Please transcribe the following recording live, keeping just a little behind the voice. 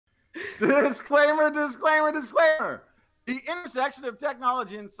Disclaimer, disclaimer, disclaimer. The intersection of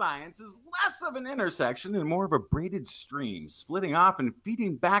technology and science is less of an intersection and more of a braided stream, splitting off and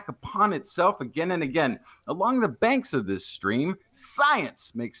feeding back upon itself again and again. Along the banks of this stream,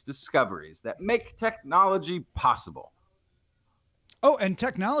 science makes discoveries that make technology possible. Oh, and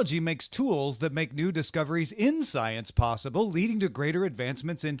technology makes tools that make new discoveries in science possible, leading to greater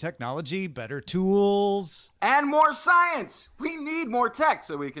advancements in technology, better tools. And more science. We need more tech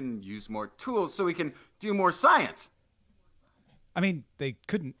so we can use more tools so we can do more science. I mean, they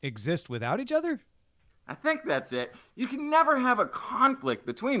couldn't exist without each other? I think that's it. You can never have a conflict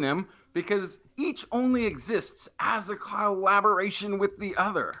between them because each only exists as a collaboration with the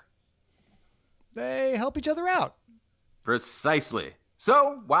other. They help each other out. Precisely.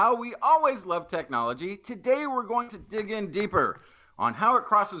 So, while we always love technology, today we're going to dig in deeper on how it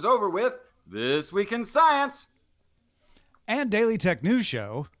crosses over with This Week in Science. And Daily Tech News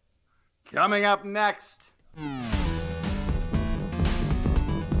Show. Coming up next.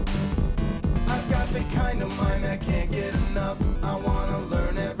 I've got the kind of mind that can't get enough. I want to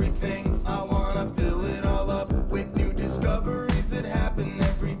learn everything. I want to fill it all up with new discoveries that happen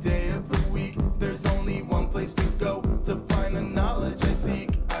every day of the week. There's only one place to go to find the knowledge I seek.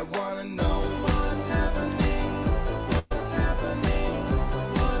 I want to know what's happening. What's happening?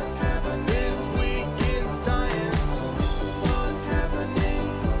 What's happening this week in science? What's happening?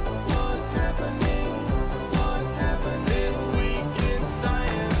 What's happening? What's happening this week in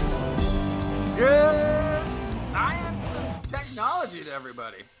science? Good science and technology to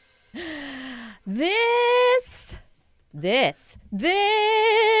everybody. This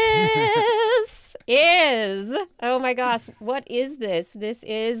is, oh my gosh, what is this? This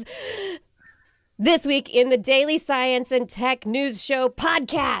is This Week in the Daily Science and Tech News Show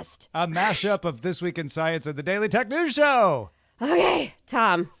podcast. A mashup of This Week in Science and the Daily Tech News Show. Okay,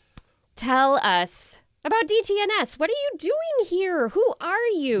 Tom, tell us about DTNS. What are you doing here? Who are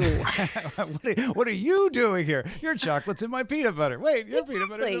you? What are you doing here? Your chocolate's in my peanut butter. Wait, your peanut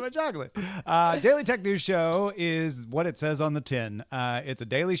butter's in my chocolate. Daily Tech News Show is what it says on the tin. It's a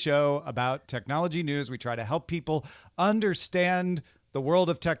daily show about technology news. We try to help people understand the world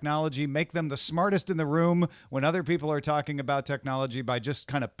of technology, make them the smartest in the room when other people are talking about technology by just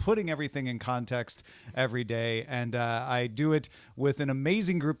kind of putting everything in context every day. And I do it with an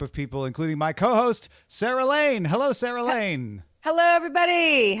amazing group of people, including my co-host, Sarah Lane. Hello, Sarah Lane. Hello,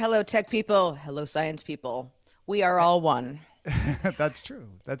 everybody. Hello, tech people. Hello, science people. We are all one. That's true.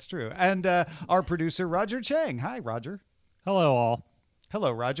 That's true. And our producer, Roger Chang. Hi, Roger. Hello, all.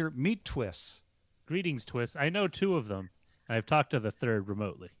 Hello, Roger. Meet TWIS. Greetings, TWIS. I know two of them. I've talked to the third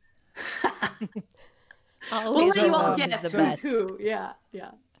remotely. We'll let you all guess who's who. Yeah.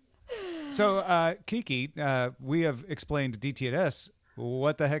 So, Kiki, we have explained DTNS.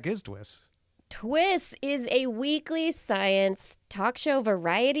 What the heck is TWIS? TWIS is a weekly science talk show,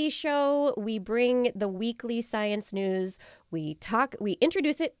 variety show. We bring the weekly science news. We talk, we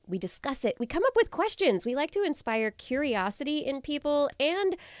introduce it, we discuss it, we come up with questions. We like to inspire curiosity in people.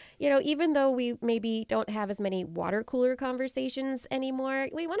 And, you know, even though we maybe don't have as many water cooler conversations anymore,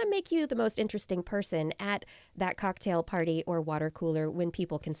 we want to make you the most interesting person at that cocktail party or water cooler when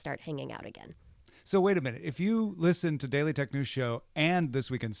people can start hanging out again. So wait a minute. If you listen to Daily Tech News Show and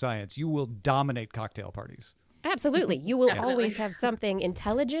This Week in Science, you will dominate cocktail parties. Absolutely. You will always have something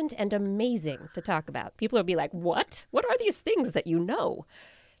intelligent and amazing to talk about. People will be like, what? What are these things that you know?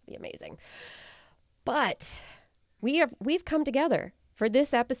 Be amazing. But we've come together for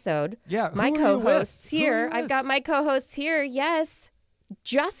this episode. Yeah. My co-hosts here. I've got my co-hosts here. Yes.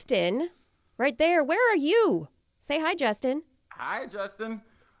 Justin, right there. Where are you? Say hi, Justin. Hi, Justin.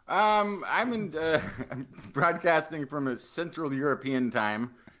 I'm in broadcasting from a Central European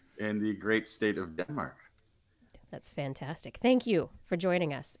time in the great state of Denmark. That's fantastic. Thank you for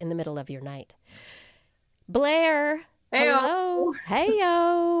joining us in the middle of your night. Blair. Heyo. Hello.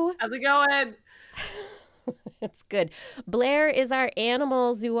 Heyo. How's it going? It's good. Blair is our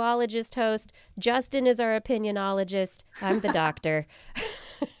animal zoologist host. Justin is our opinionologist. I'm the doctor.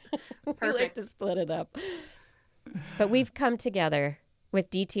 We like to split it up. But we've come together with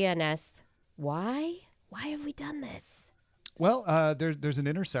DTNS. Why? Why have we done this? Well, there's an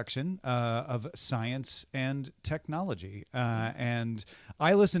intersection of science and technology. And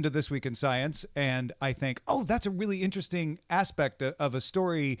I listen to This Week in Science and I think, oh, that's a really interesting aspect of a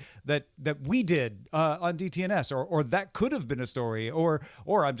story that we did on DTNS, or that could have been a story, or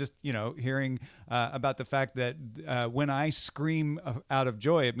I'm just, hearing about the fact that when I scream out of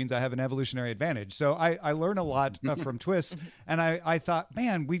joy, it means I have an evolutionary advantage. So I learn a lot from TWIS, and I thought,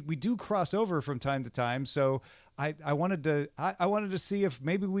 man, we do cross over from time to time. So I wanted to see if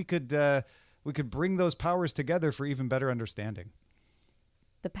maybe we could bring those powers together for even better understanding.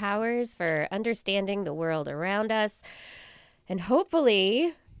 The powers for understanding the world around us and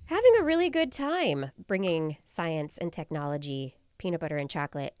hopefully having a really good time bringing science and technology, peanut butter and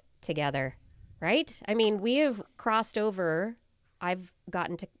chocolate together, right? I mean, we have crossed over. I've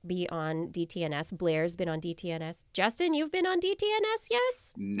gotten to be on DTNS. Blair's been on DTNS. Justin, you've been on DTNS,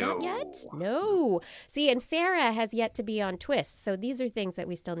 yes? No. Not yet? No. See, and Sarah has yet to be on TWIS. So these are things that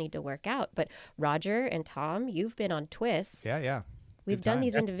we still need to work out. But Roger and Tom, you've been on TWIS. Yeah. We've done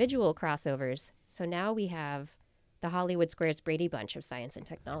these individual crossovers. So now we have the Hollywood Squares Brady Bunch of science and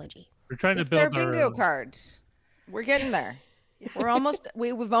technology. We're trying to It's build their our bingo cards. We're getting there.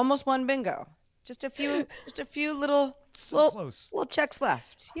 We've almost won bingo. Just a few little checks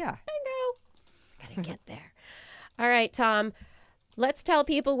left. Yeah. I know. Gotta get there. All right, Tom. Let's tell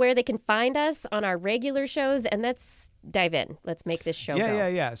people where they can find us on our regular shows, and let's dive in. Let's make this show go.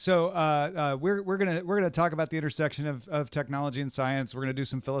 Yeah. So we're gonna talk about the intersection of technology and science. We're gonna do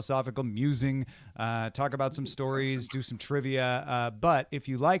some philosophical musing, talk about some stories, do some trivia. But if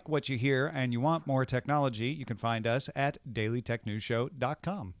you like what you hear and you want more technology, you can find us at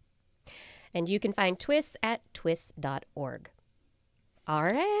dailytechnewsshow.com. And you can find TWIS at twis.org. All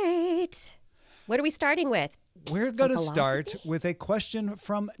right. What are we starting with? We're going to start with a question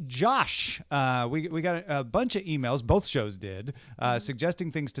from Josh. We got a bunch of emails, both shows did,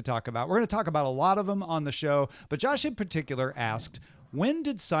 suggesting things to talk about. We're going to talk about a lot of them on the show, but Josh in particular asked, when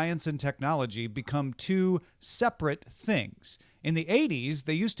did science and technology become two separate things? In the 80s,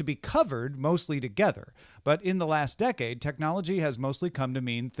 they used to be covered mostly together. But in the last decade, technology has mostly come to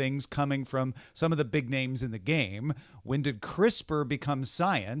mean things coming from some of the big names in the game. When did CRISPR become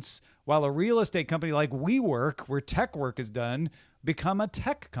science? While a real estate company like WeWork, where tech work is done, become a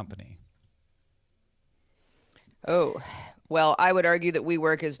tech company? Oh, well, I would argue that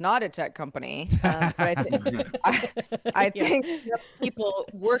WeWork is not a tech company. But I think people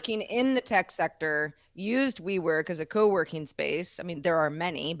working in the tech sector used WeWork as a co-working space. I mean, there are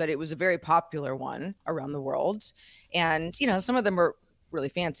many, but it was a very popular one around the world. And, some of them are really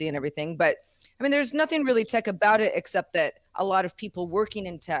fancy and everything. But, I mean, there's nothing really tech about it except that a lot of people working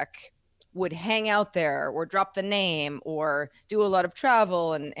in tech would hang out there or drop the name or do a lot of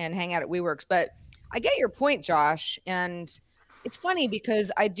travel and hang out at WeWorks. But I get your point, Josh. And it's funny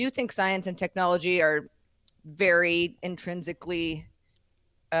because I do think science and technology are very intrinsically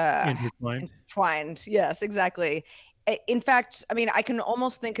entwined. Yes, exactly. In fact, I mean, I can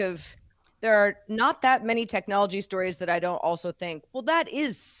almost think of, there are not that many technology stories that I don't also think, well, that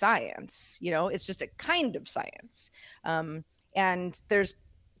is science. It's just a kind of science. And there's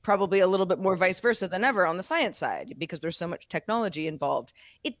probably a little bit more vice versa than ever on the science side because there's so much technology involved.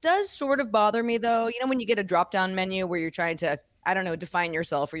 It does sort of bother me though, when you get a drop-down menu where you're trying to, I don't know, define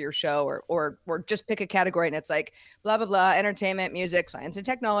yourself or your show or just pick a category and it's like blah, blah, blah, entertainment, music, science and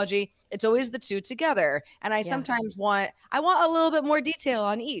technology. It's always the two together. And I sometimes want a little bit more detail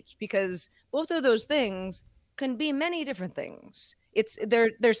on each because both of those things can be many different things.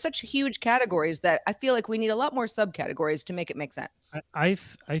 There's such huge categories that I feel like we need a lot more subcategories to make it make sense. I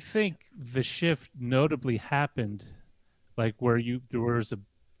think the shift notably happened, like where there was a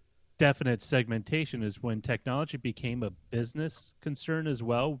definite segmentation, is when technology became a business concern as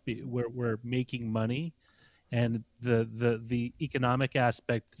well. We're making money, and the economic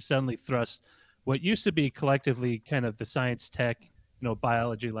aspect suddenly thrust what used to be collectively kind of the science tech,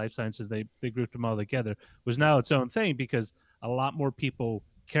 biology, life sciences. They grouped them all together. Was now its own thing because a lot more people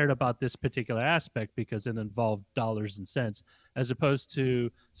cared about this particular aspect because it involved dollars and cents, as opposed to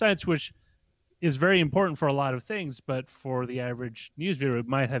science, which is very important for a lot of things, but for the average news viewer, it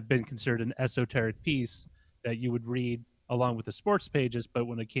might have been considered an esoteric piece that you would read along with the sports pages. But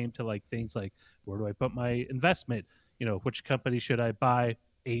when it came to like things like, where do I put my investment? Which company should I buy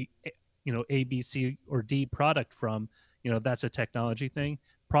a B, C, or D product from? That's a technology thing.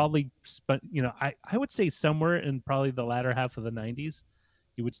 Probably, I would say somewhere in probably the latter half of the 90s,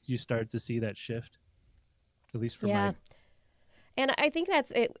 you started to see that shift, at least for my. And I think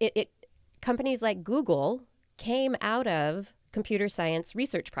that's it. Companies like Google came out of computer science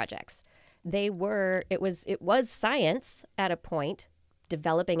research projects. It was science at a point,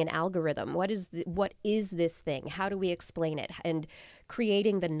 developing an algorithm. What is this thing? How do we explain it? And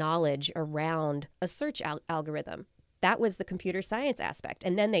creating the knowledge around a search algorithm. That was the computer science aspect.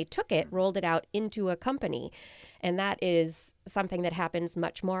 And then they took it, rolled it out into a company. And that is something that happens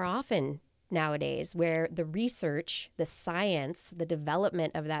much more often nowadays, where the research, the science, the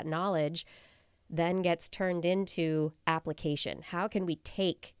development of that knowledge then gets turned into application. How can we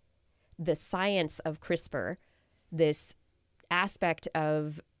take the science of CRISPR, this aspect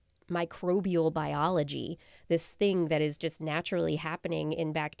of microbial biology, this thing that is just naturally happening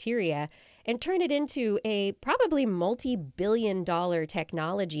in bacteria, and turn it into a probably multi-billion-dollar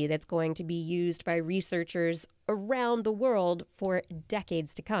technology that's going to be used by researchers around the world for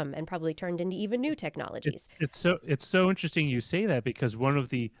decades to come, and probably turned into even new technologies. It's so interesting you say that, because one of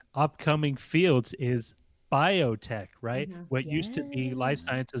the upcoming fields is biotech, right? What used to be life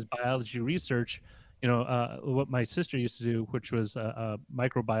sciences biology research, what my sister used to do, which was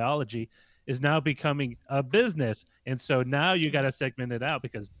microbiology, is now becoming a business. And so now you got to segment it out,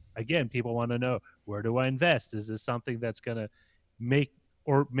 because again, people want to know, where do I invest? Is this something that's going to make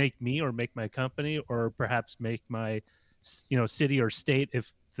me or make my company, or perhaps make my city or state,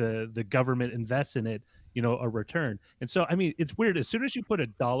 if the government invests in it, a return? And so, I mean, it's weird. As soon as you put a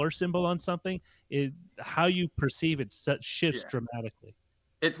dollar symbol on something, how you perceive it shifts dramatically.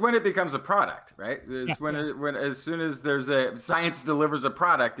 It's when it becomes a product, right? It's when as soon as science delivers a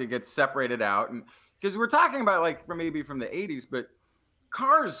product, it gets separated out. And because we're talking about from the 80s, but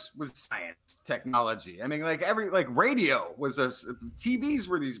cars was science technology. I mean, radio was TVs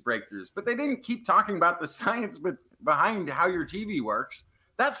were these breakthroughs, but they didn't keep talking about the science behind how your TV works.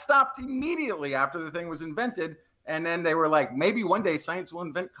 That stopped immediately after the thing was invented. And then they were like, maybe one day science will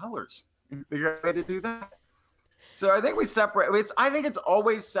invent colors and figure out a way to do that. So I think we separate. I think it's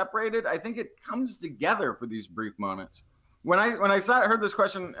always separated. I think it comes together for these brief moments. When I heard this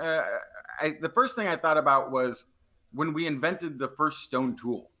question, the first thing I thought about was when we invented the first stone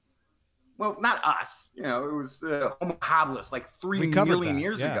tool. Well, not us. It was Homo habilis, 3 million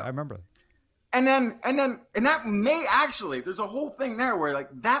years ago. I remember. And that may actually, there's a whole thing there where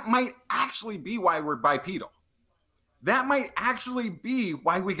that might actually be why we're bipedal. That might actually be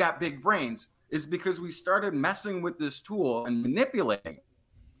why we got big brains, is because we started messing with this tool and manipulating it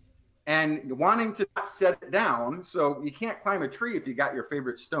and wanting to not set it down. So you can't climb a tree if you got your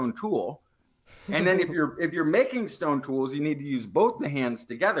favorite stone tool. And then if you're making stone tools, you need to use both the hands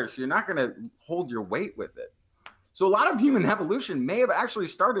together. So you're not going to hold your weight with it. So a lot of human evolution may have actually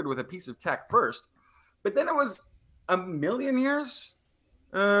started with a piece of tech first, but then it was 1 million years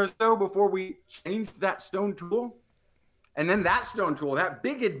or so before we changed that stone tool. And then that stone tool, that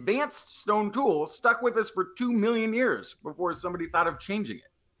big advanced stone tool, stuck with us for 2 million years before somebody thought of changing it.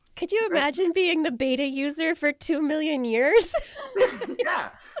 Could you imagine being the beta user for 2 million years?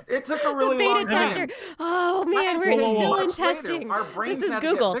 Yeah, it took a really long time. Oh man, we're still in testing. Later, our brains this is had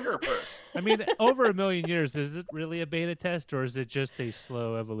Google. To get bigger first. I mean, over 1 million years, is it really a beta test, or is it just a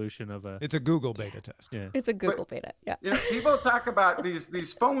slow evolution of a? It's a Google beta test. Yeah, it's a Google beta. Yeah. People talk about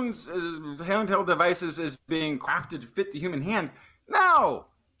these phones, handheld devices, as being crafted to fit the human hand. No,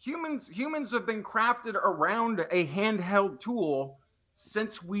 humans have been crafted around a handheld tool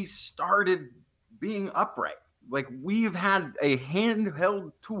since we started being upright. We've had a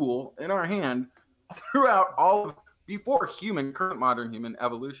handheld tool in our hand throughout before current modern human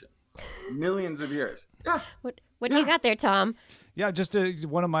evolution, millions of years. Yeah. What do you got there, Tom? Yeah, just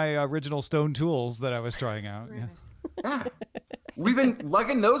one of my original stone tools that I was trying out. Yeah. We've been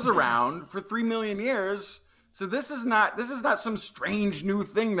lugging those around for 3 million years. So this is not some strange new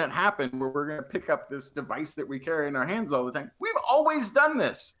thing that happened where we're going to pick up this device that we carry in our hands all the time. We've always done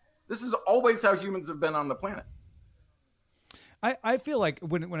this. This is always how humans have been on the planet. I feel like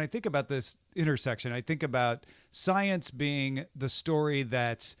when I think about this intersection, I think about science being the story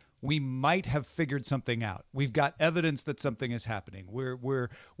that we might have figured something out. We've got evidence that something is happening.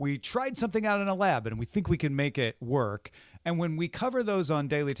 We tried something out in a lab and we think we can make it work. And when we cover those on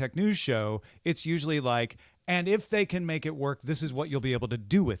Daily Tech News Show, it's usually and if they can make it work, this is what you'll be able to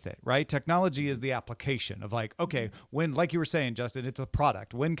do with it, right? Technology is the application of okay, when, like you were saying, Justin, it's a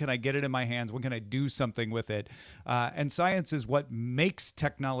product. When can I get it in my hands? When can I do something with it? And science is what makes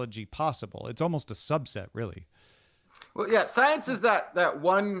technology possible. It's almost a subset, really. Well, yeah, science is that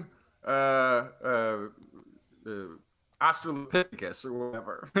one Australopithecus or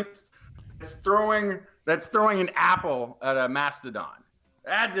whatever that's throwing an apple at a mastodon.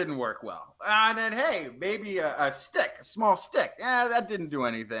 That didn't work well. And then, hey, maybe a small stick. Yeah, that didn't do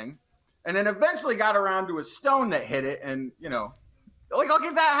anything. And then eventually got around to a stone that hit it, and okay,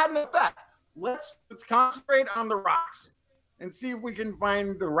 that had an effect. Let's concentrate on the rocks and see if we can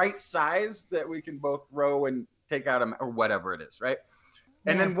find the right size that we can both throw and take out or whatever it is, right?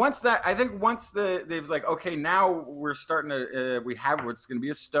 And then once they've okay, now we're starting to we have what's going to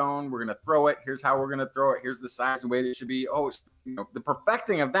be a stone. We're going to throw it. Here's how we're going to throw it. Here's the size and weight it should be. The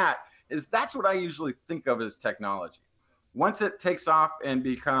perfecting of that's what I usually think of as technology. Once it takes off and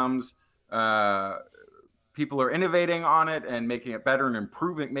becomes people are innovating on it and making it better and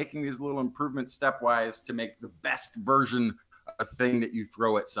improving, making these little improvements stepwise to make the best version of a thing that you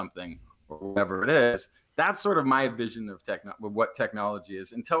throw at something or whatever it is. That's sort of my vision of what technology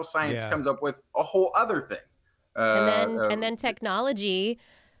is, until science comes up with a whole other thing. And then technology,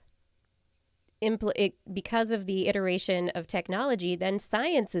 because of the iteration of technology, then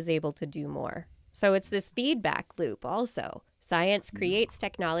science is able to do more. So it's this feedback loop also. Science creates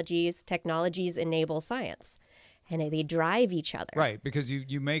technologies, technologies enable science, and they drive each other. Right, because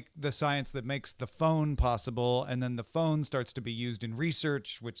you make the science that makes the phone possible, and then the phone starts to be used in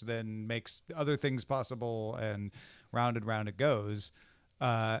research, which then makes other things possible, and round and round it goes.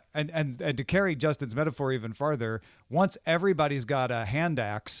 And to carry Justin's metaphor even farther, once everybody's got a hand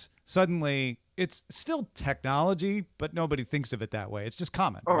axe, suddenly it's still technology, but nobody thinks of it that way. It's just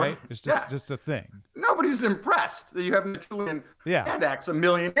common, right? It's just a thing. Nobody's impressed that you have a trillion hand axe a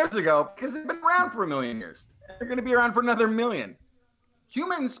million years ago, because they've been around for a million years. They're going to be around for another million.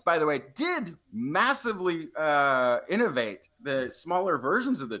 Humans, by the way, did massively innovate the smaller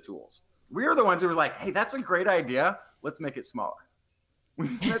versions of the tools. We are the ones who were like, hey, that's a great idea. Let's make it smaller.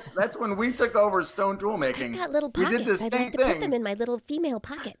 That's when we took over stone tool making. I've got little pockets. We did the same I'd like to thing, put them in my little female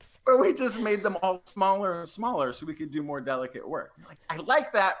pockets. but we just made them all smaller and smaller so we could do more delicate work. Like, I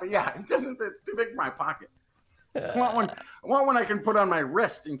like that, but yeah, it doesn't fit. It's too big for my pocket. I want one I can put on my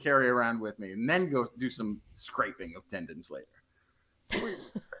wrist and carry around with me, and then go do some scraping of tendons later.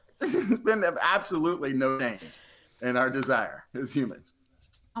 There's been absolutely no change in our desire as humans.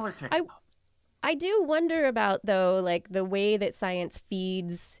 Smaller technology. I do wonder about, though, like the way that science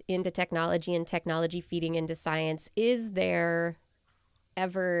feeds into technology and technology feeding into science. Is there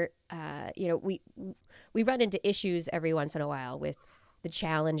ever, we run into issues every once in a while with the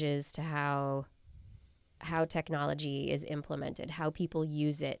challenges to how technology is implemented, how people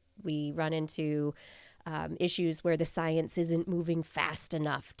use it. We run into issues where the science isn't moving fast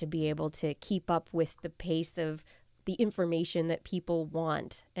enough to be able to keep up with the pace of the information that people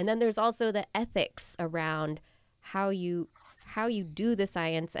want. And then there's also the ethics around how you do the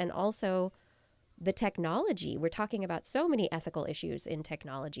science, and also the technology. We're talking about so many ethical issues in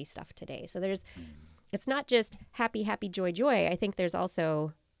technology stuff today. So it's not just happy, happy, joy, joy. I think there's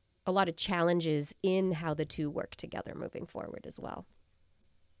also a lot of challenges in how the two work together moving forward as well.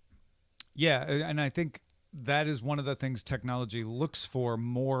 Yeah, and I think that is one of the things technology looks for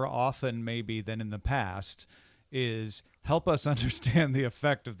more often maybe than in the past, is help us understand the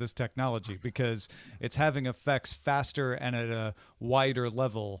effect of this technology, because it's having effects faster and at a wider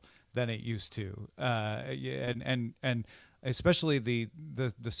level than it used to. And especially the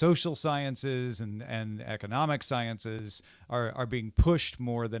social sciences and economic sciences are being pushed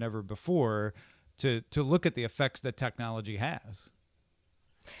more than ever before to look at the effects that technology has.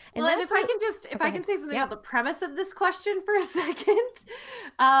 And if I can say something about the premise of this question for a second,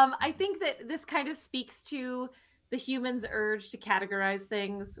 I think that this kind of speaks to the human's urge to categorize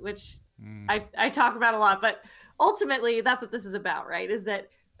things, which I talk about a lot, but ultimately that's what this is about, right? Is that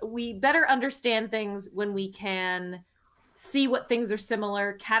we better understand things when we can see what things are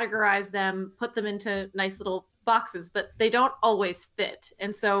similar, categorize them, put them into nice little boxes, but they don't always fit.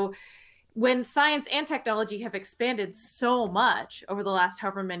 And so when science and technology have expanded so much over the last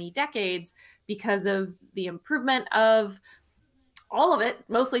however many decades because of the improvement of all of it,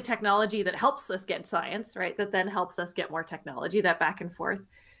 mostly technology that helps us get science, right? That then helps us get more technology, that back and forth,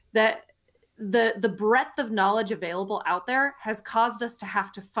 that the breadth of knowledge available out there has caused us to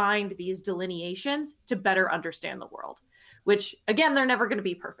have to find these delineations to better understand the world, which again, they're never going to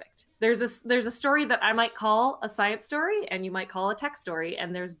be perfect. There's a story that I might call a science story and you might call a tech story,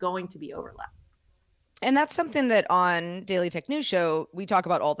 and there's going to be overlap. And that's something that on Daily Tech News Show, we talk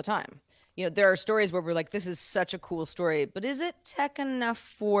about all the time. You know, there are stories where we're like, this is such a cool story, but is it tech enough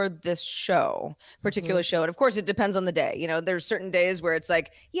for this particular show? And of course, it depends on the day. You know, there's certain days where it's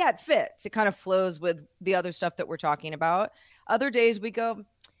like, yeah, it fits. It kind of flows with the other stuff that we're talking about. Other days we go,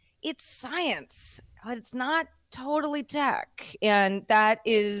 it's science, but it's not totally tech. And that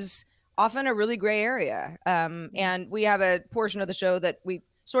is often a really gray area. And we have a portion of the show that we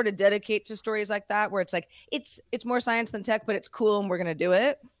sort of dedicate to stories like that, where it's like, it's more science than tech, but it's cool and we're going to do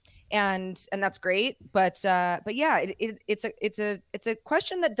it. And that's great. But yeah, it's a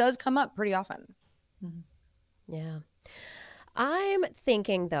question that does come up pretty often. Mm-hmm. Yeah. I'm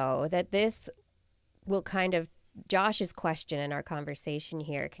thinking, though, that this will kind of, Josh's question in our conversation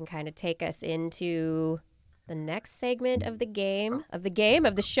here can kind of take us into the next segment of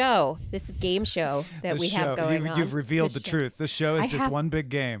the show. This is game show that we have going on. You've revealed the truth. This show is just one big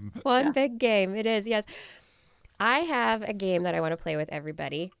game. One big game. It is, yes. I have a game that I want to play with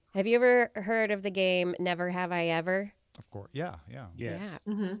everybody. Have you ever heard of the game Never Have I Ever? Of course. Yeah. Yes.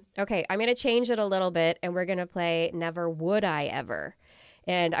 Yeah. Okay, I'm going to change it a little bit, and we're going to play Never Would I Ever.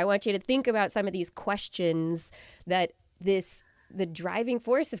 And I want you to think about some of these questions that the driving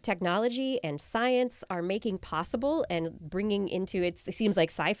force of technology and science are making possible and bringing into it seems like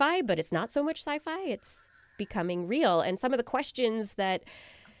sci-fi, but it's not so much sci-fi. It's becoming real. And some of the questions that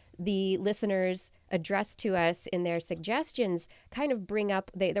the listeners addressed to us in their suggestions kind of bring up,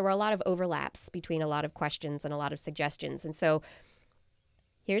 there were a lot of overlaps between a lot of questions and a lot of suggestions. And so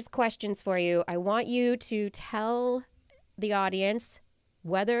here's questions for you. I want you to tell the audience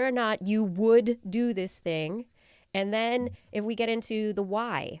whether or not you would do this thing. And then if we get into the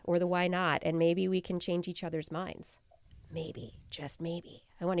why or the why not, and maybe we can change each other's minds. Maybe, just maybe.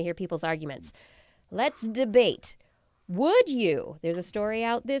 I want to hear people's arguments. Let's debate. Would you? There's a story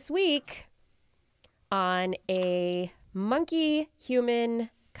out this week on a monkey-human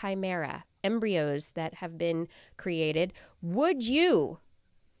chimera, embryos that have been created. Would you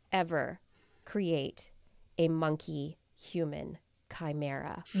ever create a monkey-human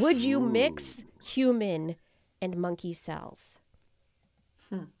chimera? Would you mix human and monkey cells?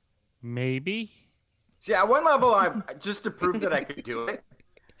 Maybe. See, at one level, just to prove that I could do it.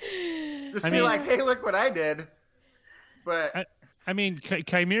 Just be like, hey, look what I did. But I mean,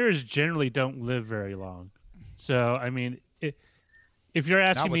 chimeras generally don't live very long. So, I mean, if you're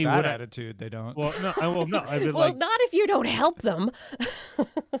asking Not with me that what attitude, they don't. Well, no, I will not. I mean, Well, not if you don't help them.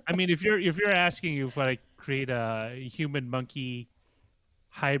 I mean, if you're asking if I create a human monkey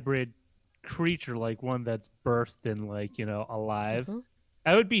hybrid creature, like one that's birthed and alive,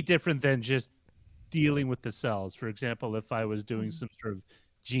 that would be different than just dealing with the cells. For example, if I was doing some sort of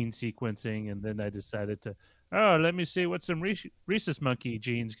gene sequencing and then I decided to, let me see what some rhesus monkey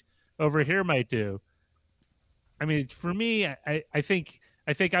genes over here might do. I mean, for me, I think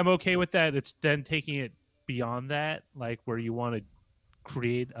I'm okay with that. It's then taking it beyond that, like where you want to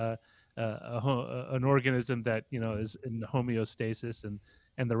create an organism that is in homeostasis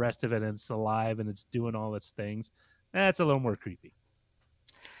and the rest of it, and it's alive and it's doing all its things. That's a little more creepy.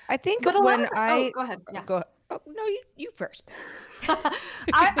 I think But when go ahead. Yeah. Go. Oh no, you first. I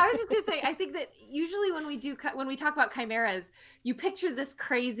was just gonna say, I think that usually when we talk about chimeras, you picture this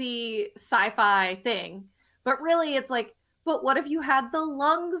crazy sci-fi thing, but really it's like, but what if you had the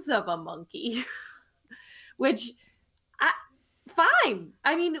lungs of a monkey? Which, fine.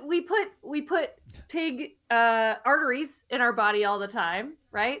 I mean, we put pig arteries in our body all the time,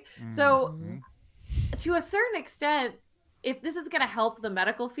 right? So to a certain extent, if this is going to help the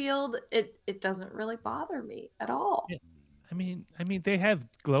medical field, it doesn't really bother me at all. Yeah. I mean, they have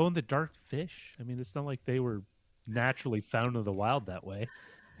glow in the dark fish. I mean, it's not like they were naturally found in the wild that way.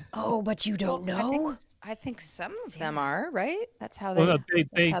 Oh, but you don't know. I think some of them are, right? That's how they. Well, no,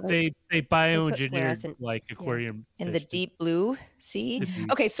 they bioengineered like aquarium in the deep blue sea.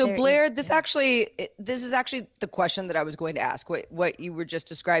 Deep. Okay, so Blair, this is actually the question that I was going to ask. What you were just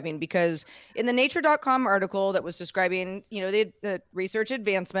describing, because in the Nature.com article that was describing, the research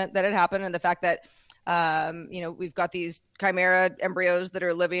advancement that had happened and the fact that we've got these chimera embryos that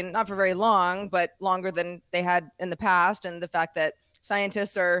are living not for very long, but longer than they had in the past, and the fact that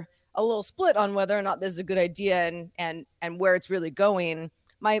scientists are a little split on whether or not this is a good idea and where it's really going.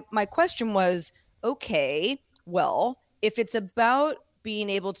 My question was, okay, well, if it's about being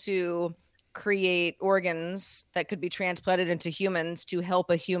able to create organs that could be transplanted into humans to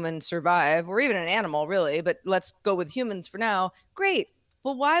help a human survive, or even an animal, really, but let's go with humans for now. Great.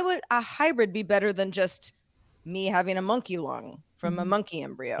 Well, why would a hybrid be better than just me having a monkey lung from a monkey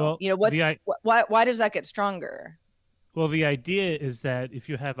embryo? Well, why does that get stronger? Well, the idea is that if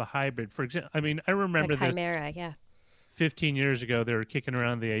you have a hybrid, for example, I mean, I remember a chimera, 15 years ago, they were kicking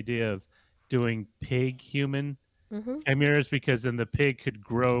around the idea of doing pig-human chimeras, because then the pig could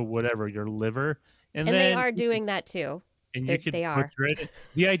grow whatever, your liver. And then they are doing that too. And they are.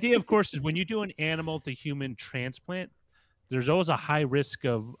 The idea, of course, is when you do an animal to human transplant, there's always a high risk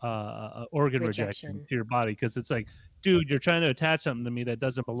of organ rejection to your body, because it's like, dude, you're trying to attach something to me that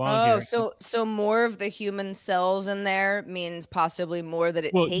doesn't belong here. So more of the human cells in there means possibly more that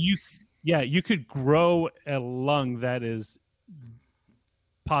it takes. You could grow a lung that is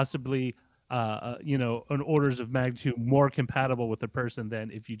possibly, an orders of magnitude more compatible with a person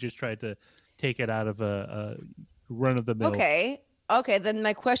than if you just tried to take it out of a run of the mill. Okay. Then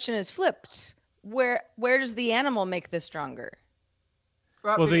my question is flipped. Where does the animal make this stronger?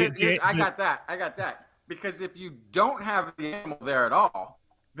 Well, I got that. Because if you don't have the animal there at all,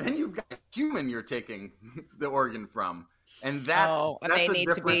 then you've got a human you're taking the organ from, and that's a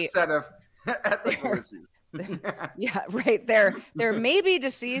different set of ethical issues. Yeah, right. They're maybe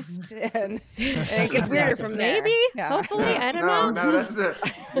deceased, and it gets weirder from there. Maybe, Yeah. hopefully, I don't know. No, that's it.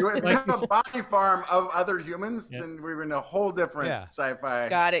 You have a body farm of other humans, then we're in a whole different sci-fi.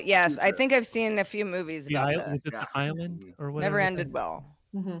 Got it. Yes, I think I've seen a few movies about that. Was it the island or whatever? Never ended well.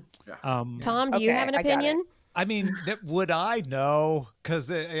 Tom, do you have an opinion? I mean, would I know? Because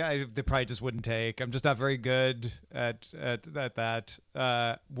they probably just wouldn't take. I'm just not very good at that.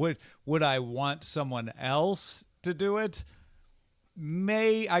 Would I want someone else to do it?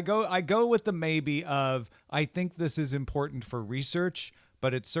 I go with the maybe of I think this is important for research,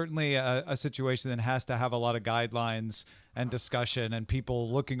 but it's certainly a situation that has to have a lot of guidelines and discussion and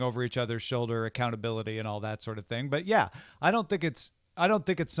people looking over each other's shoulder, accountability, and all that sort of thing. But yeah, I don't think it's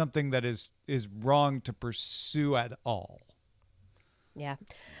something that is wrong to pursue at all. Yeah,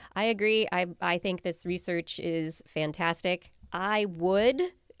 I agree. I think this research is fantastic. I would,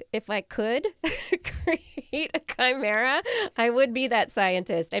 if I could, create a chimera, I would be that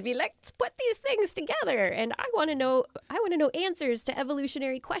scientist. I'd be like, let's put these things together, and I want to know answers to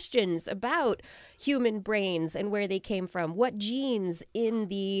evolutionary questions about human brains and where they came from, what genes in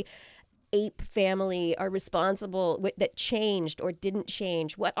the ape family are responsible that changed or didn't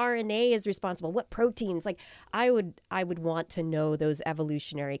change, what RNA is responsible, what proteins. Like I would want to know those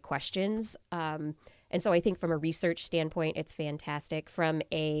evolutionary questions. And so I think from a research standpoint, it's fantastic. From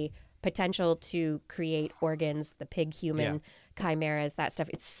a potential to create organs, the pig human chimeras, that stuff,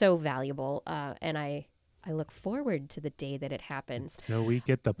 it's so valuable. And I look forward to the day that it happens. So we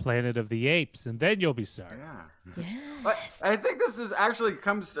get the Planet of the Apes, and then you'll be sorry. Yeah. But I think this is actually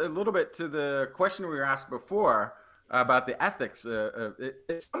comes a little bit to the question we were asked before about the ethics.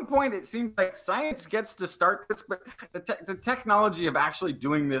 At some point, it seems like science gets to start this, but the technology of actually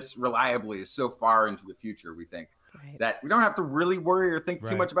doing this reliably is so far into the future, we think. Right. That we don't have to really worry or think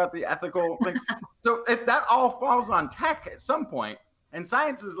too much about the ethical thing. So if that all falls on tech at some point, and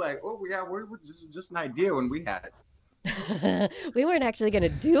science is like, oh, we're just an idea when we had it. We weren't actually going to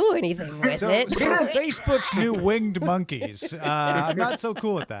do anything with it. So Facebook's new winged monkeys. I'm not so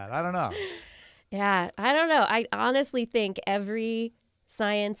cool with that. I don't know. Yeah, I don't know. I honestly think every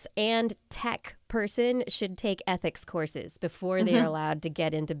science and tech person should take ethics courses before they are allowed to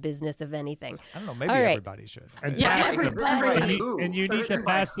get into business of anything. I don't know. Maybe everybody should. And everybody. And you need to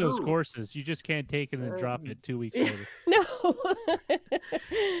pass those courses. You just can't take it and drop it 2 weeks later. No. That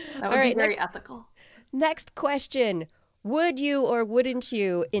would be very ethical. Next question. Would you or wouldn't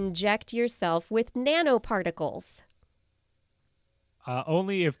you inject yourself with nanoparticles?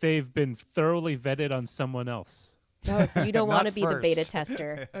 Only if they've been thoroughly vetted on someone else. Oh, so you don't want to be the beta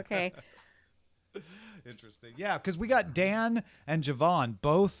tester. Okay. Interesting. Yeah, because we got Dan and Javon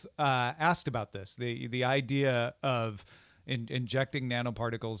both asked about this, the idea of injecting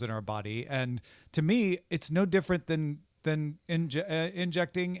nanoparticles in our body. And to me, it's no different than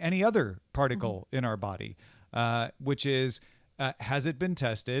injecting any other particle in our body, which is, has it been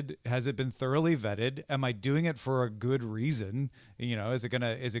tested? Has it been thoroughly vetted? Am I doing it for a good reason? You know, is it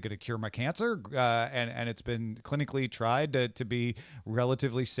gonna cure my cancer? And it's been clinically tried to be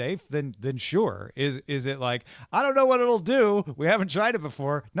relatively safe? Then sure. Is it like, I don't know what it'll do, we haven't tried it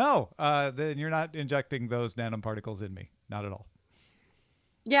before? No. Then you're not injecting those nanoparticles in me. Not at all.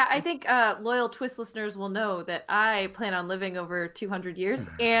 Yeah, I think loyal TWIS listeners will know that I plan on living over 200 years.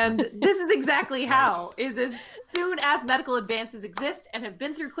 And this is exactly how, is as soon as medical advances exist and have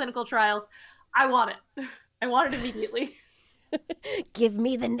been through clinical trials, I want it. I want it immediately. Give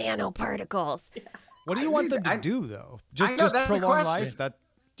me the nanoparticles. Yeah. What do you want them to do, though? Just prolong life? Do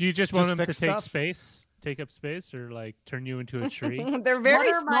you just want them to take up space, or like turn you into a tree? They're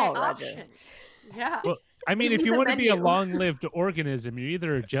very small, Roger. Yeah. Well, I mean, if you want to be a long-lived organism, you're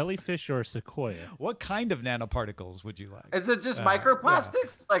either a jellyfish or a sequoia. What kind of nanoparticles would you like? Is it just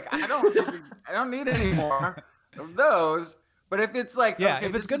microplastics? Yeah. Like I don't need any more of those. But if it's like, yeah, okay,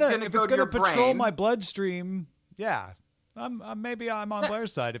 if it's gonna patrol my bloodstream, yeah, maybe I'm on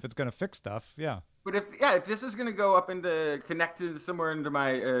Blair's side. If it's gonna fix stuff, yeah. But if this is gonna go up into connected somewhere into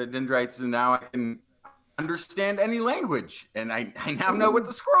my dendrites, and now I can understand any language, and I now know what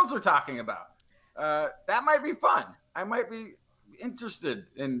the squirrels are talking about. That might be fun. I might be interested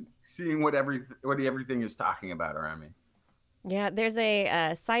in seeing what everything is talking about around me. Yeah, there's a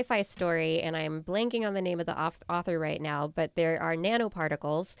sci-fi story, and I'm blanking on the name of the author right now, but there are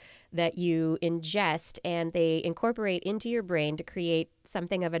nanoparticles that you ingest, and they incorporate into your brain to create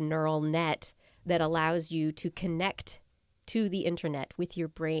something of a neural net that allows you to connect to the internet with your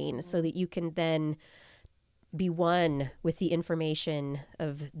brain so that you can then be one with the information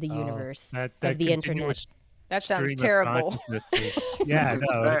of the universe, of the internet. That sounds terrible. Yeah,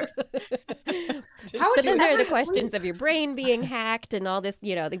 no. But then there are the questions of your brain being hacked and all this,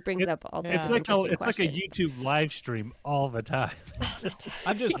 it brings up all sorts of interesting It's like a YouTube live stream all the time.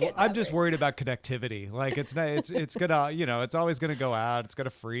 I'm just worried about connectivity. Like it's gonna, it's always gonna go out. It's gonna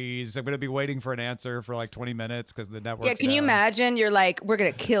freeze. I'm gonna be waiting for an answer for like 20 minutes because the network. Yeah, can you imagine? You're like, we're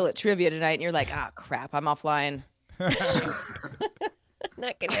gonna kill at trivia tonight, and you're like, ah, crap, I'm offline.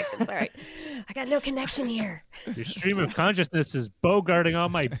 Not connected. Sorry, I got no connection here. Your stream of consciousness is bogarting all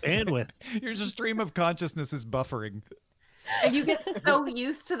my bandwidth. Your stream of consciousness is buffering. And you get so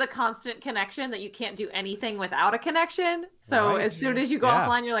used to the constant connection that you can't do anything without a connection. So as soon as you go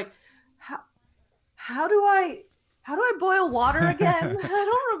offline, you're like, how do I boil water again? I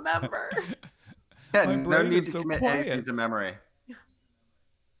don't remember. Yeah, no need to commit anything to memory.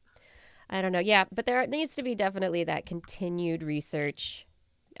 I don't know. Yeah, but there needs to be definitely that continued research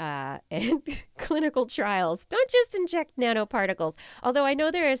and clinical trials. Don't just inject nanoparticles. Although I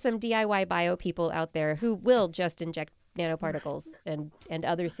know there are some DIY bio people out there who will just inject nanoparticles and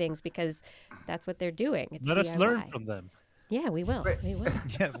other things because that's what they're doing. It's Let DIY. us learn from them. Yeah, we will. We will.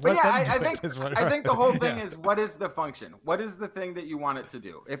 Yes, but I think the whole thing is, what is the function? What is the thing that you want it to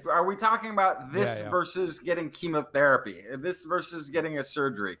do? Are we talking about this versus getting chemotherapy? This versus getting a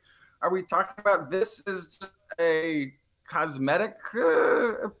surgery? Are we talking about this as just a cosmetic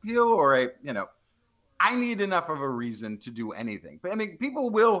appeal or I need enough of a reason to do anything. But I mean, people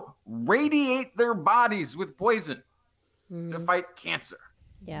will radiate their bodies with poison to fight cancer.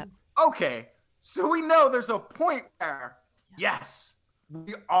 Yeah. Okay. So we know there's a point where, yes,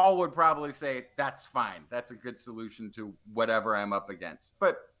 we all would probably say that's fine. That's a good solution to whatever I'm up against.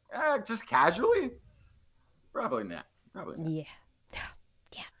 But just casually, probably not. Yeah.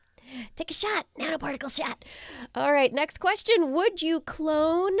 Take a shot, nanoparticle shot. All right, next question. Would you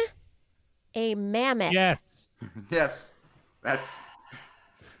clone a mammoth? Yes. Yes.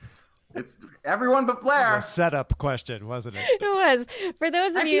 It's everyone but Blair. A setup question, wasn't it? It was. For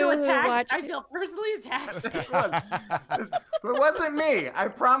those of you who watched. I feel personally attacked. It wasn't me. I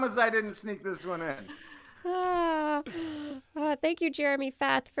promise I didn't sneak this one in. Thank you, Jeremy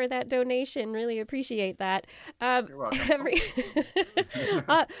Fath, for that donation. Really appreciate that. You're welcome.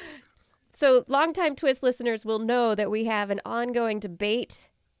 So longtime TWIS listeners will know that we have an ongoing debate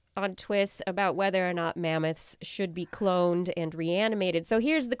on TWIS about whether or not mammoths should be cloned and reanimated. So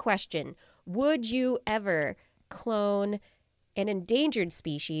here's the question. Would you ever clone an endangered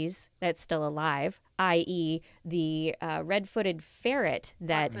species that's still alive, i.e. the red-footed ferret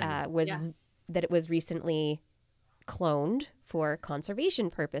that that it was recently cloned for conservation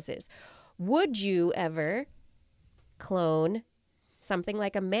purposes? Would you ever clone something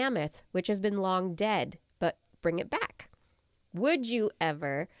like a mammoth, which has been long dead, but bring it back? Would you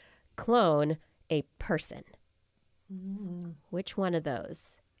ever clone a person? Which one of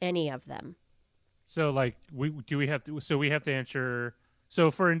those? Any of them? So like we have to answer.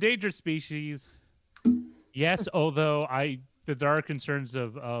 So for endangered species, yes, although there are concerns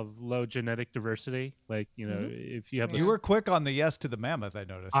of low genetic diversity. Like, if you have you were quick on the yes to the mammoth, I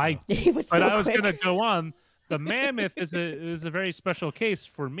noticed. I was going to go on. The mammoth is a very special case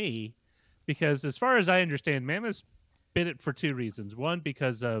for me because, as far as I understand, mammoths bit it for two reasons. One,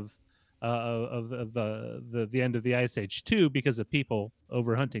 because of the end of the Ice Age. Two, because of people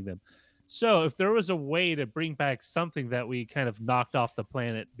overhunting them. So if there was a way to bring back something that we kind of knocked off the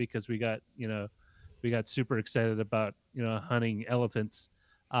planet because we got super excited about hunting elephants,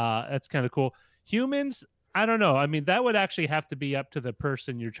 that's kind of cool. Humans, I don't know. I mean, that would actually have to be up to the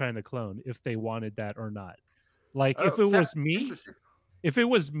person you're trying to clone if they wanted that or not. Like, if it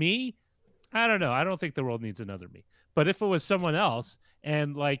was me, I don't know. I don't think the world needs another me. But if it was someone else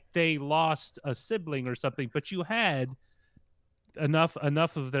and like they lost a sibling or something, but you had enough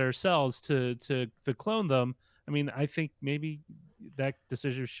of their cells to clone them, I mean, I think maybe that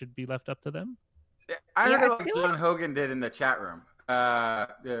decision should be left up to them. I heard what John Hogan did in the chat room,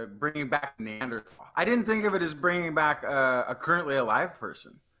 bringing back Neanderthal. I didn't think of it as bringing back a currently alive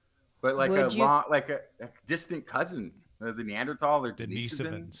person, but like a distant cousin of the Neanderthal or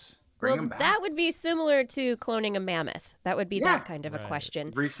Denisovans. Well, that would be similar to cloning a mammoth. That would be that kind of a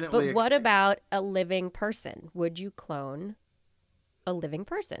question. But what about a living person? Would you clone a living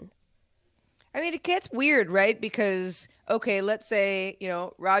person? I mean, it gets weird, right? Because, okay, let's say,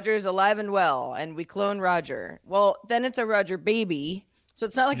 Roger's alive and well, and we clone Roger. Well, then it's a Roger baby. So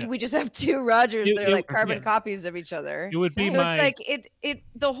it's not like we just have two Rogers that are like carbon copies of each other. It would be it's like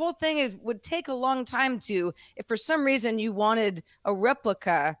the whole thing would take a long time if for some reason you wanted a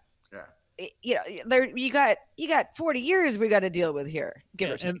replica you know, there you got 40 years we got to deal with here.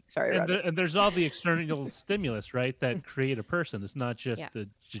 Give or take. Sorry, Roger. And there's all the external stimulus, right, that create a person. It's not just the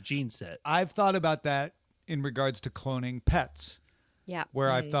gene set. I've thought about that in regards to cloning pets. Yeah.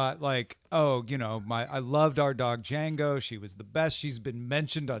 Where I've thought like, oh, you know, I loved our dog Django. She was the best. She's been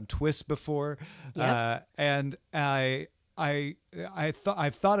mentioned on TWIS before. Yep. And I've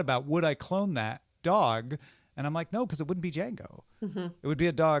thought about, would I clone that dog? And I'm like, no, because it wouldn't be Django. Mm-hmm. It would be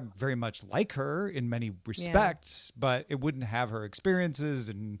a dog very much like her in many respects, but it wouldn't have her experiences.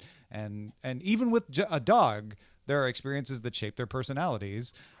 And even with a dog, there are experiences that shape their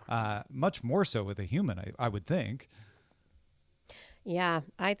personalities, much more so with a human, I would think. Yeah,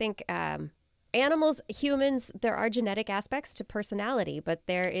 I think animals, humans, there are genetic aspects to personality, but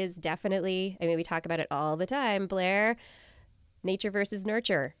there is definitely, I mean, we talk about it all the time, Blair, nature versus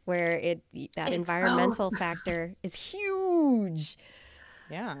nurture, where that environmental factor is huge.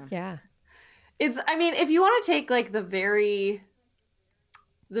 Yeah. Yeah. I mean, if you want to take like the very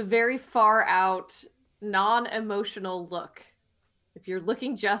far out, non-emotional look, if you're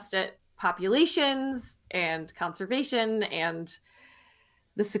looking just at populations and conservation and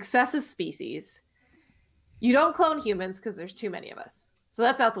the success of species, you don't clone humans because there's too many of us. So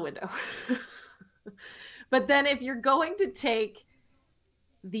that's out the window. But then if you're going to take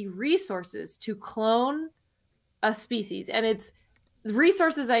the resources to clone a species, and it's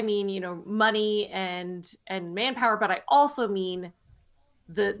resources, I mean, you know, money and manpower, but I also mean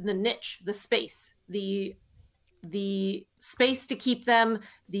the niche, the space, the space to keep them,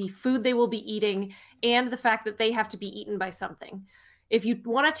 the food they will be eating, and the fact that they have to be eaten by something. If you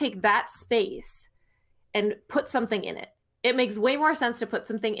want to take that space and put something in it, it makes way more sense to put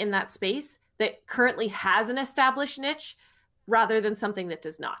something in that space that currently has an established niche rather than something that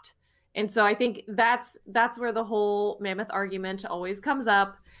does not. And so I think that's where the whole mammoth argument always comes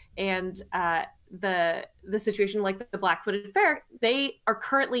up. And the situation like the black-footed ferret, they are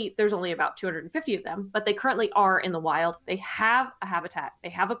currently, there's only about 250 of them, but they currently are in the wild. They have a habitat, they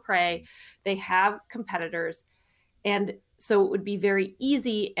have a prey, they have competitors. And so it would be very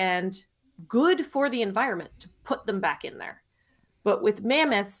easy and good for the environment to put them back in there. But with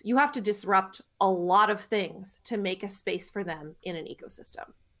mammoths, you have to disrupt a lot of things to make a space for them in an ecosystem.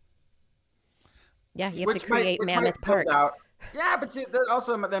 Yeah, you have to create Mammoth Park. Yeah, but that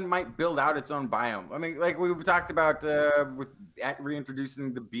also then might build out its own biome. I mean, like we've talked about with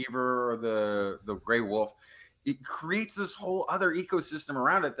reintroducing the beaver or the gray wolf. It creates this whole other ecosystem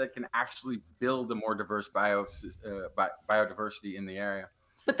around it that can actually build a more diverse biodiversity in the area.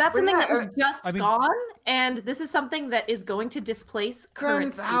 But that's something that was just gone, and this is something that is going to displace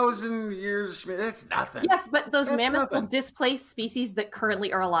current 10,000 years. That's nothing. Yes, but those mammoths will displace species that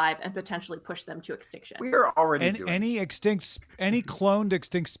currently are alive and potentially push them to extinction. We are already doing any cloned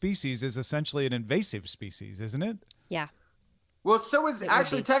extinct species is essentially an invasive species, isn't it? Yeah. Well, so is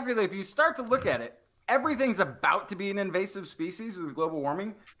actually technically, if you start to look at it, everything's about to be an invasive species with global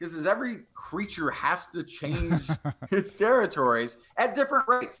warming because as every creature has to change its territories at different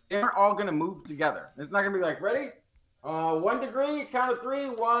rates. They aren't all going to move together. It's not going to be like, ready? 1 degree, count of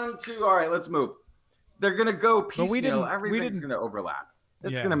 3, 1, 2. All right, let's move. They're going to go piecemeal. Everything's going to overlap.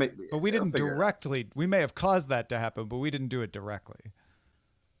 It's going to make. But we didn't directly. We may have caused that to happen, but we didn't do it directly.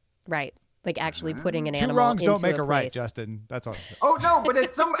 Right. Like actually putting an animal Two wrongs into don't make a right, place. Justin. That's all I'm saying. Oh no, but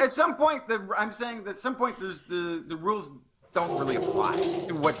at some point, I'm saying that at some point there's the rules don't really apply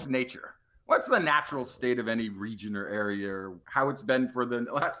to what's nature. What's the natural state of any region or area, or how it's been for the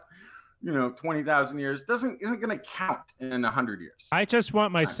last 20,000 years isn't going to count in 100 years. I just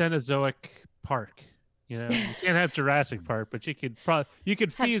want my Cenozoic Park. You can't have Jurassic Park, but you could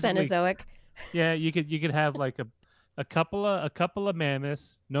feasibly Cenozoic. Yeah, you could have like a couple of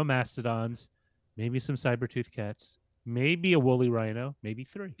mammoths, no mastodons, maybe some saber-toothed cats, maybe a woolly rhino, maybe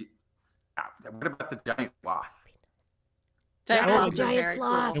 3. What about the giant sloth? Giant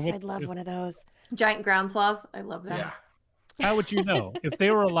sloths. I'd love one of those. Giant ground sloths. I love that. Yeah. How would you know? If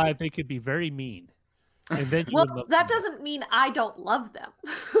they were alive, they could be very mean. And then that doesn't mean I don't love them.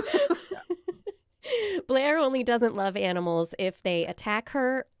 Blair only doesn't love animals if they attack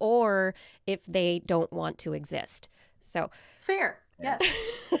her or if they don't want to exist. So fair. Yes.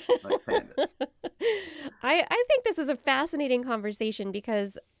 Like pandas. I think this is a fascinating conversation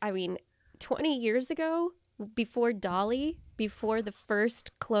because, 20 years ago, before Dolly, before the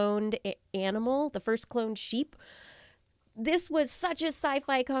first cloned animal, the first cloned sheep, this was such a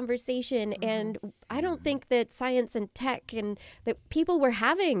sci-fi conversation, and I don't think that science and tech and that people were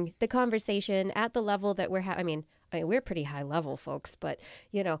having the conversation at the level that we're having. I mean, we're pretty high level folks, but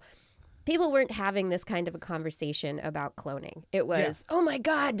people weren't having this kind of a conversation about cloning. It was, oh my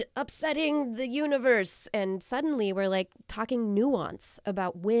God, upsetting the universe. And suddenly we're like talking nuance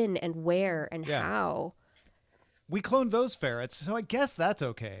about when and where and how. We cloned those ferrets, so I guess that's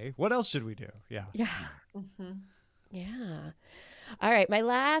okay. What else should we do? Yeah. Yeah. Yeah. All right. My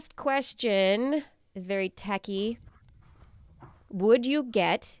last question is very techie. Would you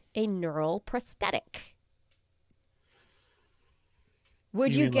get a neural prosthetic?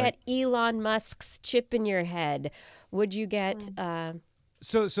 Would you get Elon Musk's chip in your head? Would you get...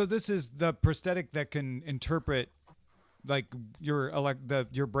 So this is the prosthetic that can interpret like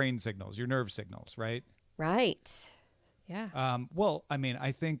your brain signals, your nerve signals, right? Right. Yeah. Well, I mean,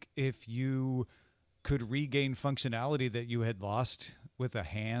 I think if you could regain functionality that you had lost with a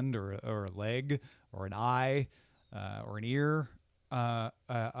hand or a leg or an eye or an ear, I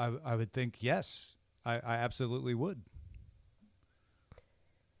would think, yes, I absolutely would.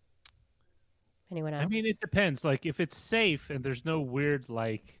 Anyone else? I mean, it depends. Like, if it's safe and there's no weird,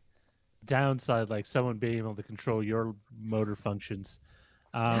 like, downside, like someone being able to control your motor functions.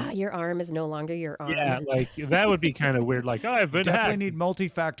 Your arm is no longer your arm. Yeah, like, that would be kind of weird. Like, oh, I've been definitely hacked. need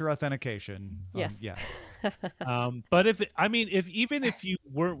multi-factor authentication. Yes. Yeah. But even if you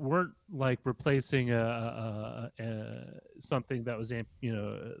weren't like replacing something that was,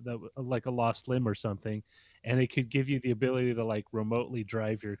 like a lost limb or something, and it could give you the ability to like remotely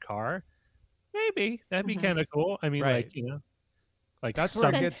drive your car, maybe that'd be kind of cool. I mean, right. like, like that's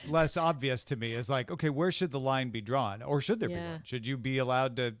where it gets less obvious to me. Is like, okay, where should the line be drawn, or should there be one? Should you be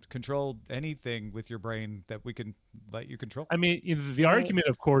allowed to control anything with your brain that we can let you control? I mean, the argument,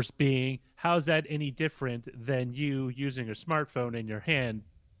 of course, being how's that any different than you using a smartphone in your hand,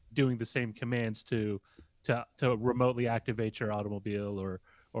 doing the same commands to remotely activate your automobile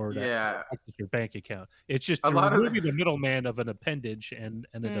or to access your bank account. It's just removing the middleman of an appendage and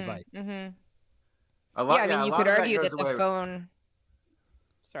a device. I mean, you could argue that the phone.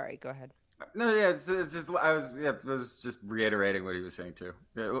 Sorry, go ahead. No, yeah, it's just I was just reiterating what he was saying too.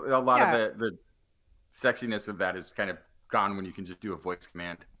 A lot of the sexiness of that is kind of gone when you can just do a voice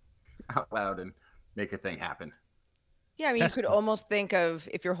command out loud and make a thing happen. Yeah, I mean, you could almost think of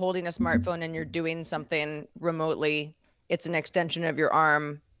if you're holding a smartphone and you're doing something remotely, it's an extension of your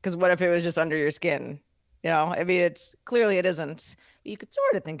arm. Because what if it was just under your skin? You know, I mean, it's clearly it isn't. You could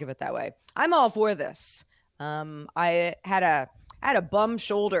sort of think of it that way. I'm all for this. I had a bum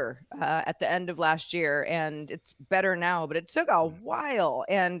shoulder at the end of last year, and it's better now, but it took a while.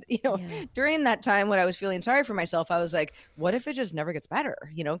 And, during that time when I was feeling sorry for myself, I was like, what if it just never gets better?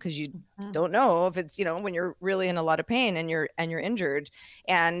 Because you don't know if it's, when you're really in a lot of pain and you're injured.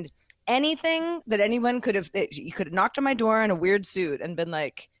 And anything that anyone you could have knocked on my door in a weird suit and been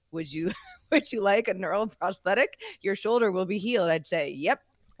like, would you like a neural prosthetic? Your shoulder will be healed. I'd say, yep,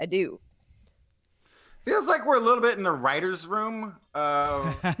 I do. Feels like we're a little bit in the writer's room.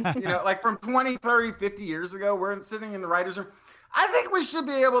 Like from 20, 30, 50 years ago, we're sitting in the writer's room. I think we should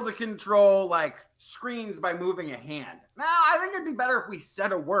be able to control like screens by moving a hand. Now, I think it'd be better if we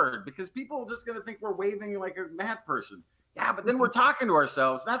said a word, because people are just going to think we're waving like a mad person. Yeah, but then we're talking to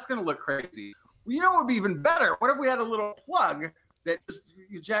ourselves. That's going to look crazy. Well, what would be even better? What if we had a little plug that just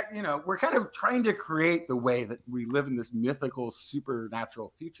we're kind of trying to create the way that we live in this mythical,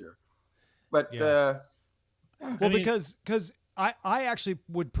 supernatural future. But because I actually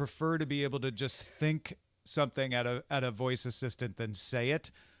would prefer to be able to just think something at a voice assistant than say it,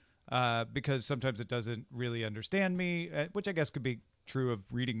 because sometimes it doesn't really understand me, which I guess could be true of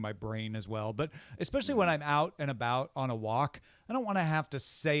reading my brain as well. But especially when I'm out and about on a walk, I don't want to have to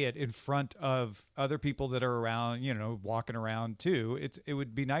say it in front of other people that are around, walking around too. It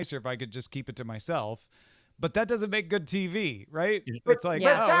would be nicer if I could just keep it to myself. But that doesn't make good TV, right? It's like, we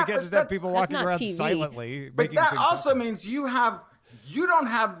can't just have people walking around TV silently. But that also means you don't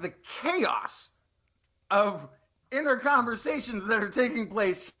have the chaos of inner conversations that are taking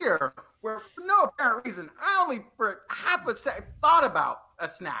place here, where for no apparent reason, I only for half a second thought about a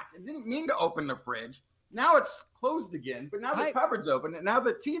snack. I didn't mean to open the fridge. Now it's closed again, but now the cupboard's open, and now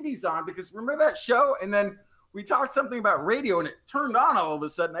the TV's on, because remember that show? And then we talked something about radio and it turned on all of a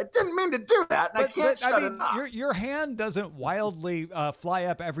sudden. I didn't mean to do that. And I can't shut it off. Your hand doesn't wildly fly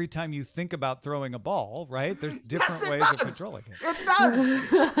up every time you think about throwing a ball, right? There's different ways of controlling it. It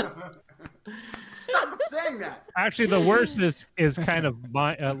does. Stop saying that. Actually, the worst is kind of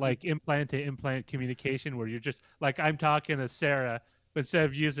like implant to implant communication, where you're just like, I'm talking to Sarah, but instead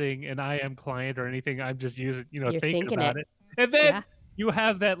of using an IM client or anything, I'm just using, thinking about it. And then you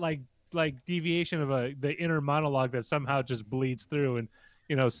have that like deviation of the inner monologue that somehow just bleeds through,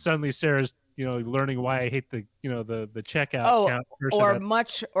 and suddenly Sarah's learning why I hate the the checkout. Oh, count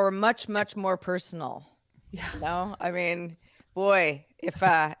or much more personal. Yeah. No, I mean, boy,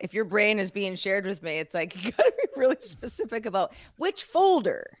 if your brain is being shared with me, it's like you gotta be really specific about which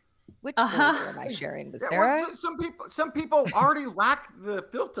folder. Which folder am I sharing with Sarah? Well, some people already lack the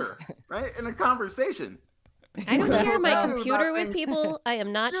filter, right? In a conversation. I don't share my computer with people. I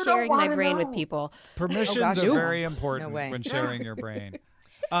am not sharing my brain with people. Permissions are very important when sharing your brain.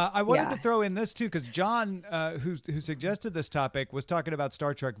 I wanted to throw in this too, because John, who suggested this topic, was talking about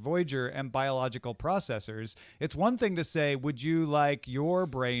Star Trek Voyager and biological processors. It's one thing to say, would you like your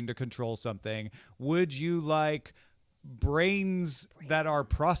brain to control something? Would you like brains that are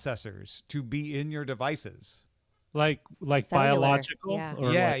processors to be in your devices? Like Cellular, biological? yeah.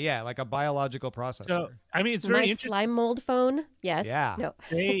 Or Yeah, like a biological processor. So, I mean, it's very My interesting. slime mold phone. Yes. Yeah.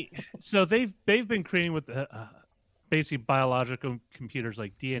 No. They've been creating with basically biological computers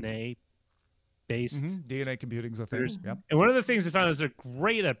like DNA based. DNA computing's a thing. Yep. And one of the things I found is they're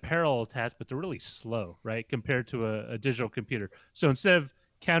great at parallel tasks, but they're really slow, right, compared to a digital computer. So instead of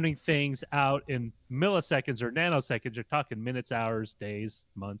counting things out in milliseconds or nanoseconds, you're talking minutes, hours, days,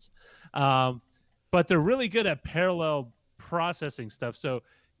 months. But they're really good at parallel processing stuff. So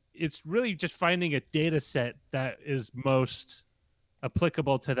it's really just finding a data set that is most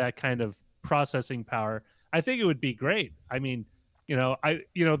applicable to that kind of processing power. I think it would be great. I mean,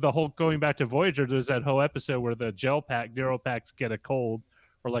 the whole going back to Voyager, there's that whole episode where the neuropacks get a cold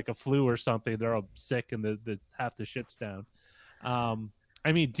or like a flu or something. They're all sick and the half the ship's down.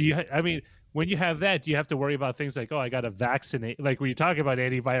 I mean, when you have that, do you have to worry about things like, oh, I got to vaccinate? Like when you talk about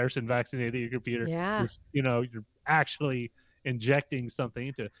antivirus and vaccinating your computer, you're actually injecting something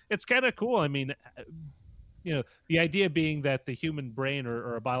into it. It's kind of cool. I mean, the idea being that the human brain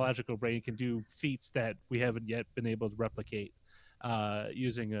or a biological brain can do feats that we haven't yet been able to replicate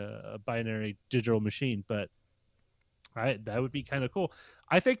using a binary digital machine. But that would be kind of cool.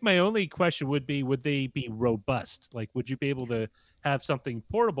 I think my only question would be, would they be robust? Like, would you be able to have something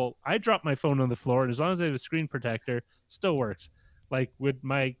portable? I drop my phone on the floor, and as long as I have a screen protector, it still works. Like, would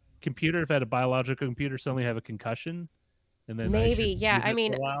my computer, if I had a biological computer, suddenly have a concussion? And then maybe, yeah. I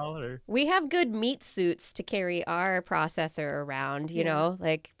mean, or... we have good meat suits to carry our processor around,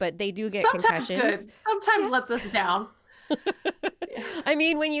 but they do get Sometimes concussions. Good. Sometimes lets us down. I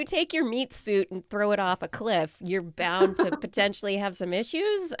mean, when you take your meat suit and throw it off a cliff, you're bound to potentially have some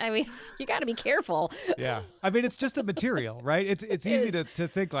issues. I mean, you got to be careful. Yeah. I mean, it's just a material, right? It's easy to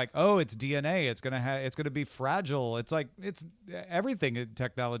think like, oh, it's DNA. It's going to be fragile. It's like, it's everything in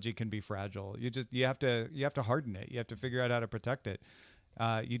technology can be fragile. You have to harden it. You have to figure out how to protect it.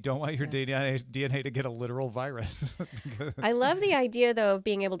 You don't want your DNA to get a literal virus. I love the idea, though, of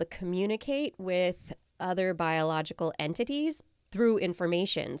being able to communicate with other biological entities through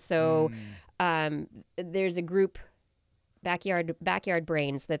information. So there's a group, Backyard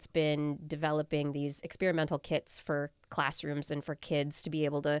Brains, that's been developing these experimental kits for classrooms and for kids to be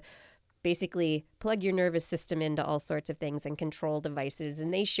able to basically plug your nervous system into all sorts of things and control devices.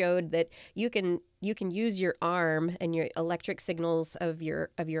 And they showed that you can use your arm and your electric signals of your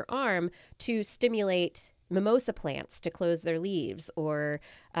arm to stimulate mimosa plants to close their leaves, or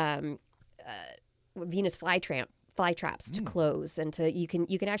Venus flytraps to close, and you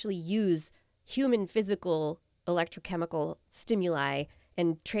can actually use human physical electrochemical stimuli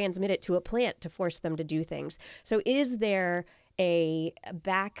and transmit it to a plant to force them to do things. So is there the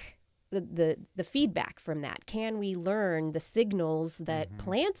feedback from that? Can we learn the signals that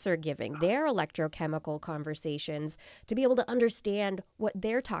plants are giving, their electrochemical conversations, to be able to understand what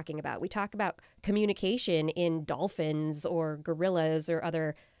they're talking about? We talk about communication in dolphins or gorillas or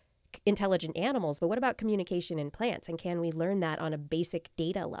other intelligent animals, but what about communication in plants? And can we learn that on a basic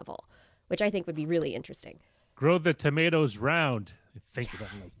data level, which I think would be really interesting. Grow the tomatoes round. Think about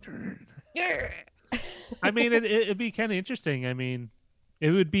it like I mean, it'd be kind of interesting. I mean, it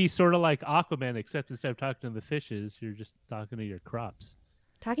would be sort of like Aquaman, except instead of talking to the fishes, you're just talking to your crops.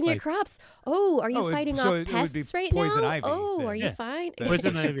 Talking to your crops. Oh, are you fighting off pests right poison now? Ivy, oh, are you fine?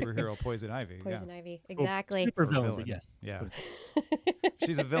 Poison Ivy. Superhero Poison Ivy. Poison Ivy, exactly. Super villain, yes. Yeah.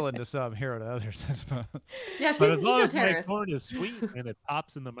 She's a villain to some, hero to others, I suppose. Yeah, she's but as long as my terrorist. corn is sweet and it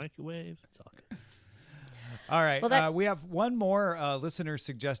pops in the microwave, it's all good. All right. Well, we have one more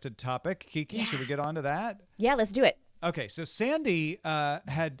listener-suggested topic. Kiki, should we get on to that? Yeah, let's do it. Okay, so Sandy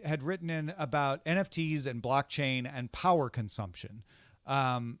had written in about NFTs and blockchain and power consumption.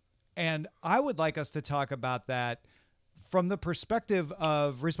 And I would like us to talk about that from the perspective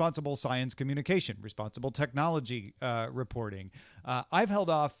of responsible science communication, responsible technology reporting. I've held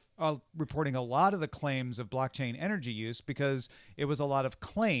off reporting a lot of the claims of blockchain energy use because it was a lot of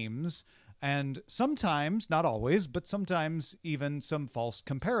claims and sometimes, not always, but sometimes even some false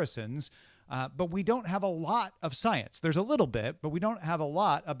comparisons. But we don't have a lot of science. There's a little bit, but we don't have a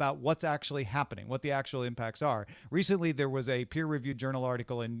lot about what's actually happening, what the actual impacts are. Recently, there was a peer-reviewed journal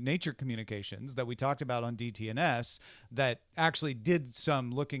article in Nature Communications that we talked about on DTNS that actually did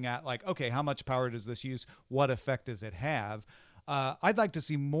some looking at like, okay, how much power does this use? What effect does it have? I'd like to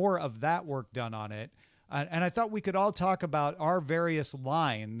see more of that work done on it. And I thought we could all talk about our various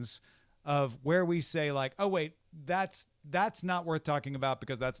lines of where we say like, oh, wait, that's not worth talking about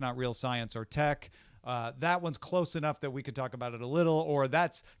because that's not real science or tech. That one's close enough that we could talk about it a little, or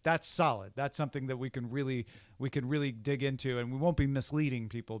that's solid. That's something that we can really dig into, and we won't be misleading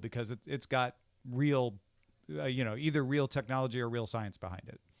people because it's got real, either real technology or real science behind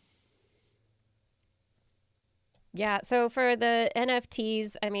it. Yeah, so for the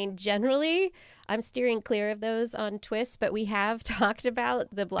NFTs, I mean, generally, I'm steering clear of those on TWIS, but we have talked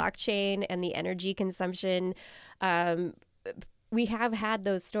about the blockchain and the energy consumption. We have had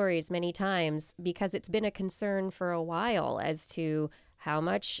those stories many times because it's been a concern for a while as to how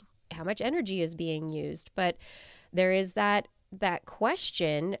much energy is being used. But there is that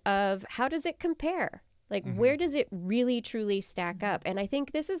question of how does it compare? Like, where does it really, truly stack up? And I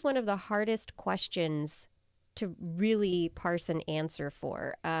think this is one of the hardest questions to really parse an answer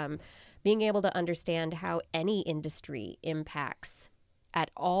for, being able to understand how any industry impacts at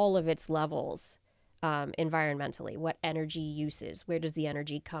all of its levels environmentally, what energy uses, where does the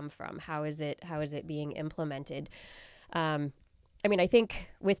energy come from, how is it being implemented. I mean, I think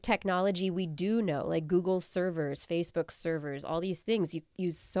with technology, we do know, like Google servers, Facebook servers, all these things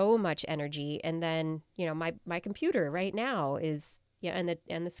use so much energy. And then, my computer right now is, and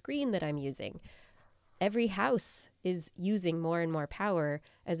the screen that I'm using. Every house is using more and more power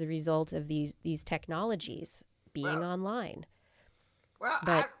as a result of these technologies being online. Well,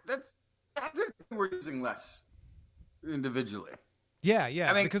 but I think we're using less individually. Yeah,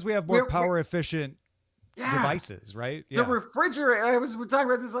 I mean, because we have more power efficient yeah. devices, right? The refrigerator. We're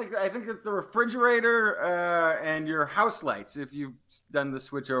talking about this. Like, I think it's the refrigerator and your house lights. If you've done the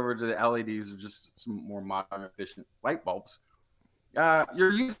switch over to the LEDs or just some more modern, efficient light bulbs,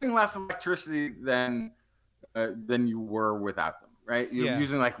 you're using less electricity than you were without them, right? You're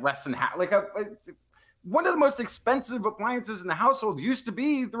using like less than half. Like one of the most expensive appliances in the household used to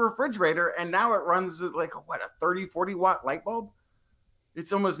be the refrigerator, and now it runs like a 30, 40 watt light bulb.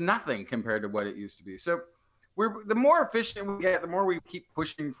 It's almost nothing compared to what it used to be. So the more efficient we get, the more we keep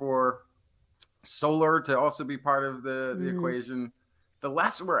pushing for solar to also be part of the equation, the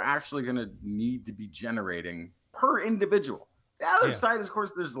less we're actually going to need to be generating per individual. The other side is, of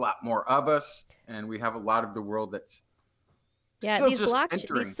course, there's a lot more of us, and we have a lot of the world that's these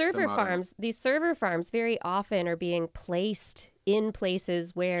server farms very often are being placed in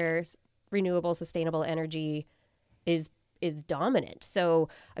places where renewable, sustainable energy is dominant. So,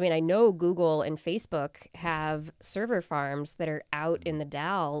 I mean, I know Google and Facebook have server farms that are out in the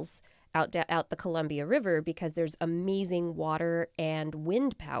Dalles, out the Columbia River, because there's amazing water and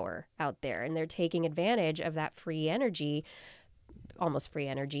wind power out there, and they're taking advantage of that free energy, almost free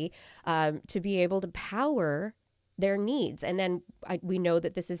energy, to be able to power their needs. And then we know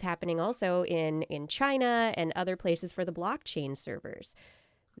that this is happening also in China and other places for the blockchain servers.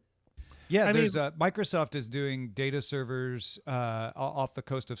 Yeah, Microsoft is doing data servers off the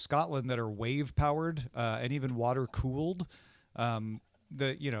coast of Scotland that are wave powered and even water cooled.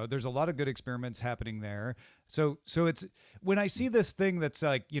 There's a lot of good experiments happening there. So it's when I see this thing that's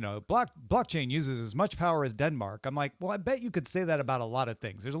like, blockchain uses as much power as Denmark, I'm like, well, I bet you could say that about a lot of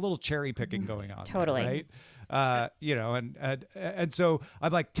things. There's a little cherry picking going on. Totally. There, right? And so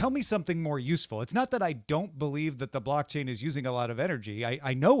I'm like, tell me something more useful. It's not that I don't believe that the blockchain is using a lot of energy.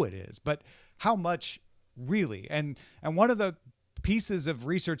 I know it is, but how much really? And one of the pieces of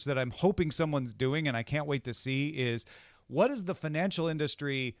research that I'm hoping someone's doing, and I can't wait to see, is what does the financial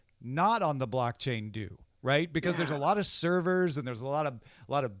industry not on the blockchain do? Right? Because there's a lot of servers and there's a lot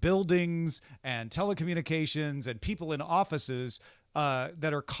of buildings and telecommunications and people in offices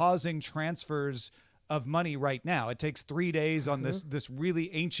that are causing transfers of money right now. It takes 3 days on this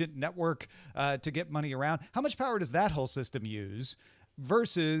really ancient network to get money around. How much power does that whole system use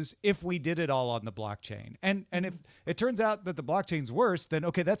versus if we did it all on the blockchain? And if it turns out that the blockchain's worse, then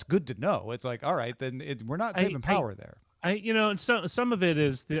okay, that's good to know. It's like, all right, then we're not saving power there. And some of it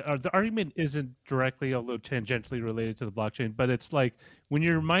is the argument isn't directly, although tangentially related to the blockchain, but it's like when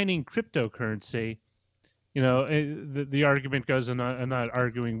you're mining cryptocurrency, the argument goes, and I'm not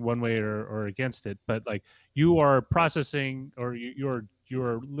arguing one way or against it, but like you are processing, or you're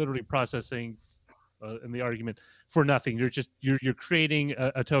literally processing in the argument for nothing. You're creating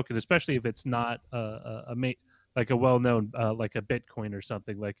a token, especially if it's not like a well-known like a Bitcoin or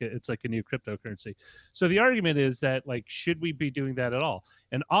something, like it's like a new cryptocurrency. So the argument is that, like, should we be doing that at all?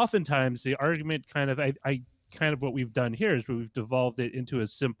 And oftentimes the argument kind of I kind of what we've done here is we've devolved it into a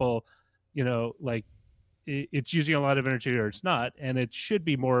simple, like it's using a lot of energy or it's not, and it should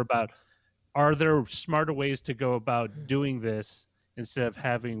be more about, are there smarter ways to go about doing this instead of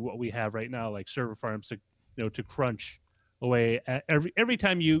having what we have right now, like server farms to crunch away every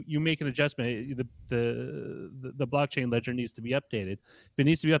time you make an adjustment. The blockchain ledger needs to be updated. If it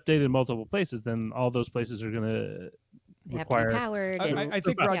needs to be updated in multiple places, then all those places are going to require powered. I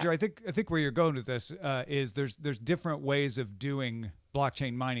think, Roger, I think where you're going with this is there's different ways of doing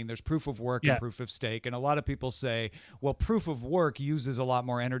blockchain mining. There's proof of work and proof of stake, and a lot of people say, well, proof of work uses a lot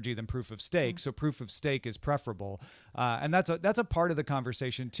more energy than proof of stake, so proof of stake is preferable, and that's a part of the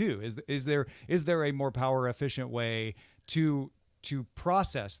conversation too. Is there a more power efficient way to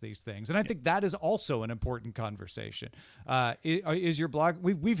process these things? And I think that is also an important conversation. Is your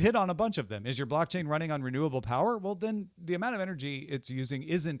we've hit on a bunch of them. Is your blockchain running on renewable power? Well, then the amount of energy it's using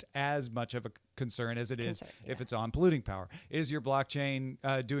isn't as much of a concern as it is if it's on polluting power. Is your blockchain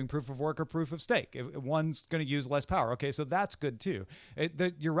doing proof of work or proof of stake? If one's going to use less power. Okay, so that's good too.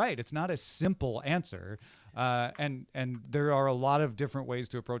 You're right. It's not a simple answer, and there are a lot of different ways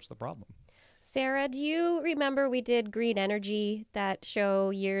to approach the problem. Sarah, do you remember we did Green Energy, that show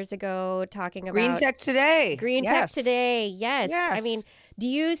years ago, talking about Green Tech Today? Green Tech Today, yes. Yes. I mean, do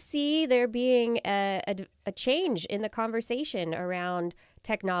you see there being a change in the conversation around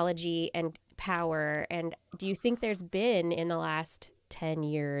technology and power? And do you think there's been, in the last 10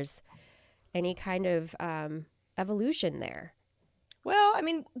 years, any kind of evolution there? Well, I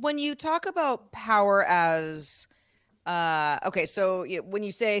mean, when you talk about power as okay, so when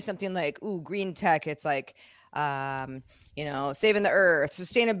you say something like, ooh, green tech, it's like, saving the earth,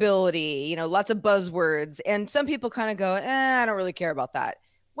 sustainability, lots of buzzwords. And some people kind of go, I don't really care about that.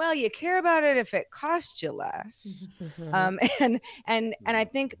 Well, you care about it if it costs you less. And I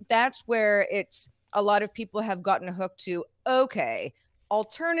think that's where a lot of people have gotten hooked to, okay,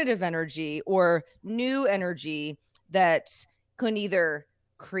 alternative energy or new energy that can either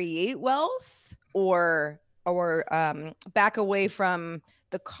create wealth or back away from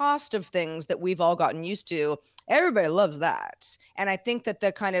the cost of things that we've all gotten used to. Everybody loves that. And I think that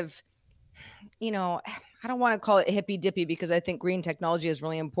the kind of, I don't want to call it hippy dippy because I think green technology is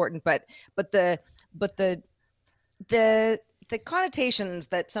really important, but the connotations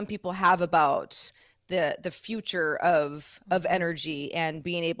that some people have about the future of energy and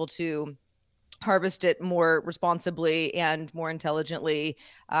being able to harvest it more responsibly and more intelligently.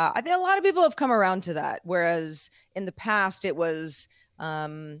 I think a lot of people have come around to that, whereas in the past it was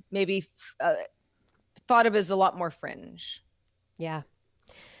maybe thought of as a lot more fringe. Yeah.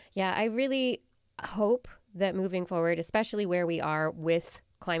 I really hope that moving forward, especially where we are with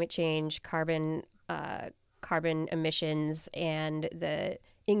climate change, carbon emissions, and the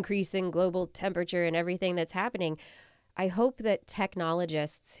increase in global temperature and everything that's happening, I hope that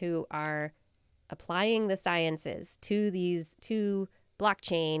technologists who are applying the sciences to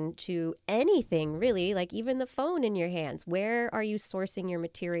blockchain, to anything really, like even the phone in your hands, where are you sourcing your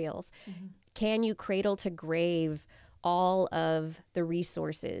materials? Can you cradle to grave all of the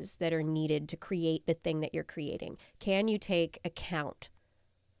resources that are needed to create the thing that you're creating? Can you take account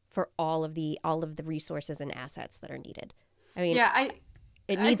for all of the resources and assets that are needed? I mean,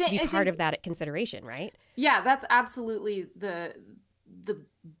 it needs to be part of that consideration, right? Yeah, that's absolutely the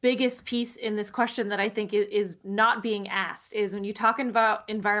biggest piece in this question that I think is not being asked is when you talk about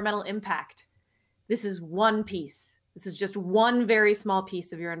environmental impact, this is one piece. This is just one very small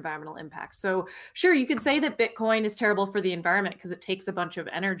piece of your environmental impact. So sure, you could say that Bitcoin is terrible for the environment because it takes a bunch of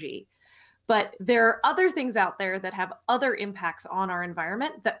energy, but there are other things out there that have other impacts on our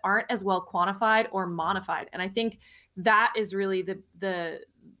environment that aren't as well quantified or modified. And I think that is really the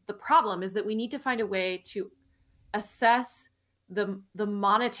problem, is that we need to find a way to assess the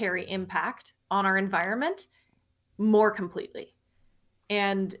monetary impact on our environment more completely.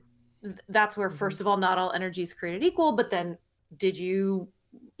 And that's where, first of all, not all energy is created equal, but then did you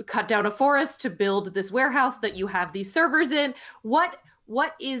cut down a forest to build this warehouse that you have these servers in? What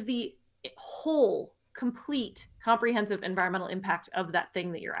is the whole, complete, comprehensive environmental impact of that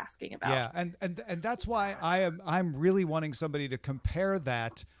thing that you're asking about? Yeah, and that's why I'm really wanting somebody to compare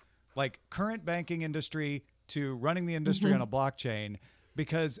that, like, current banking industry to running the industry on a blockchain,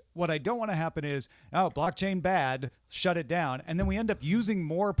 because what I don't want to happen is, oh, blockchain bad, shut it down. And then we end up using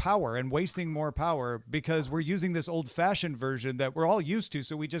more power and wasting more power because we're using this old fashioned version that we're all used to.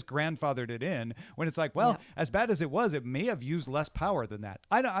 So we just grandfathered it in when it's like, well, as bad as it was, it may have used less power than that.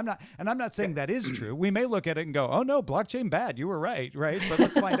 I'm not saying that is true. We may look at it and go, oh no, blockchain bad. You were right. But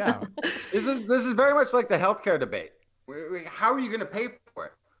let's find out. This is very much like the healthcare debate. How are you going to pay for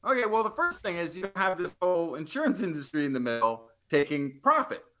it? Okay, well, the first thing is you have this whole insurance industry in the middle taking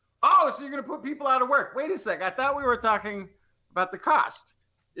profit. Oh, so you're going to put people out of work. Wait a sec. I thought we were talking about the cost.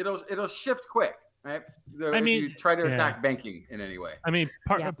 It'll shift quick, right? If you try to attack banking in any way. I mean,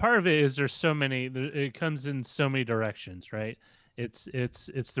 part of it is there's so many. It comes in so many directions, right? It's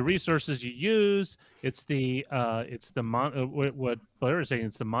the resources you use. It's what Blair was saying.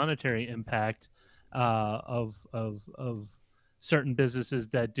 It's the monetary impact of certain businesses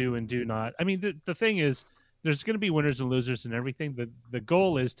that do and do not. I mean, the thing is, there's going to be winners and losers in everything. The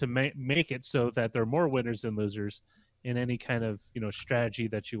goal is to make it so that there are more winners than losers in any kind of strategy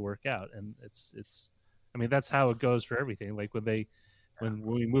that you work out. And it's I mean, that's how it goes for everything. Like when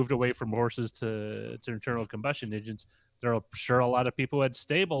we moved away from horses to internal combustion engines, there are sure a lot of people who had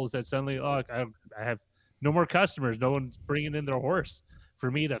stables that suddenly, I have no more customers. No one's bringing in their horse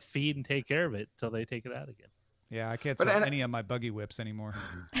for me to feed and take care of it till they take it out again. Yeah, I can't sell any of my buggy whips anymore.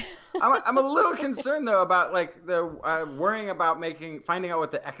 I'm a little concerned though about like the worrying about finding out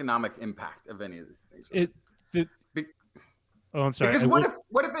what the economic impact of any of these things are. Oh, I'm sorry. Because what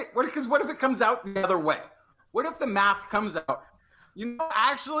if it comes out the other way? What if the math comes out?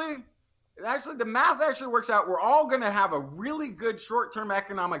 Actually, the math actually works out. We're all going to have a really good short-term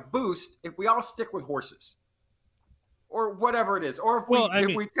economic boost if we all stick with horses, or whatever it is. Or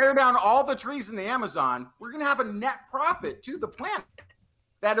if we tear down all the trees in the Amazon, we're going to have a net profit to the planet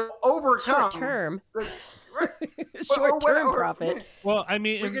that'll overcome short-term. Short-term profit. Well, I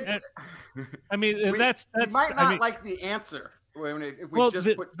mean, that's we might not like the answer. If we just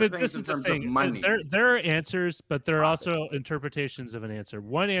put things in terms of money. There are answers, but there are also interpretations of an answer.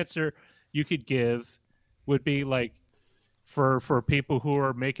 One answer you could give would be like, for people who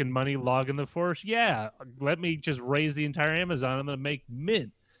are making money logging the forest, let me just raise the entire Amazon. I'm going to make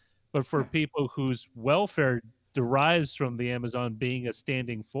mint. But for people whose welfare derives from the Amazon being a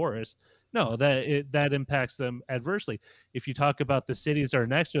standing forest, no, that impacts them adversely. If you talk about the cities that are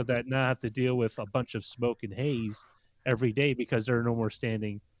next to it that now have to deal with a bunch of smoke and haze every day because there are no more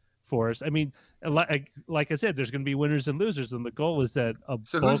standing forests. I mean, like I said, there's going to be winners and losers, and the goal is that.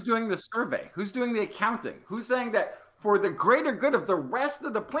 Who's doing the survey? Who's doing the accounting? Who's saying that for the greater good of the rest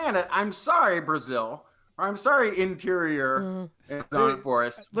of the planet? I'm sorry, Brazil. Or I'm sorry, interior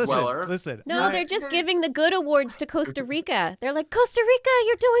forest dweller. Listen. No, they're just giving the good awards to Costa Rica. They're like, Costa Rica,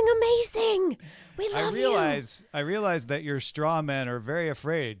 you're doing amazing. We love you. I realize that your straw men are very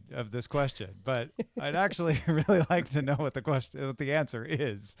afraid of this question, but I'd actually really like to know what the answer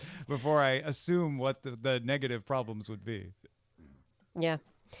is before I assume what the negative problems would be. Yeah.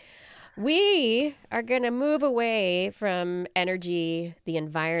 We are going to move away from energy, the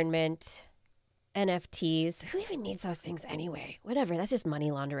environment, NFTs. Who even needs those things anyway? Whatever. That's just money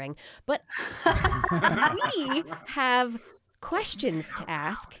laundering. But we have questions to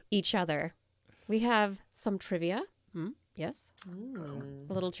ask each other. We have some trivia. Yes?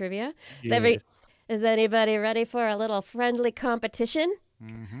 A little trivia. Yes. Is anybody ready for a little friendly competition?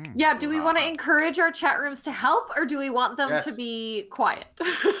 Mm-hmm. Yeah, do we want to encourage our chat rooms to help, or do we want them to be quiet?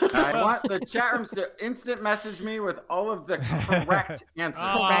 I want the chat rooms to instant message me with all of the correct answers.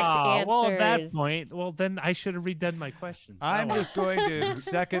 Correct answers. Well, at that point, then I should have redone my questions. I'm just going to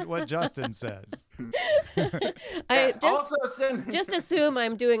second what Justin says. Just assume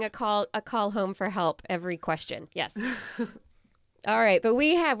I'm doing a call home for help every question. Yes. All right, but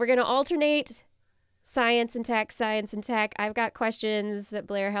we're going to alternate science and tech. I've got questions that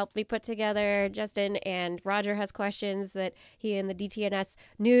Blair helped me put together. Justin and Roger has questions that he and the DTNS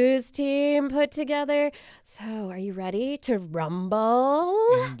news team put together. So are you ready to rumble?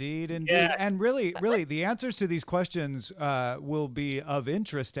 Indeed. Yeah. And really, the answers to these questions will be of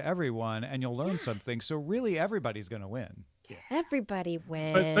interest to everyone, and you'll learn something. So really, everybody's going to win. Yeah. Everybody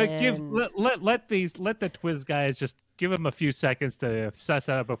wins. But let the TWIS guys just give them a few seconds to suss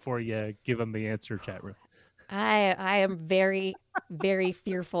out before you give them the answer, chat room. I am very, very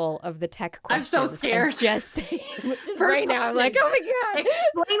fearful of the tech questions. I'm so scared. I'm just saying. Right now, I'm like, oh my God.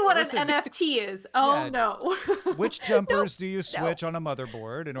 Explain what an NFT is. Oh, no. Which jumpers do you switch on a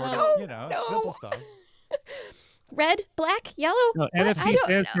motherboard in order, simple stuff. Red, black, yellow? No, NFT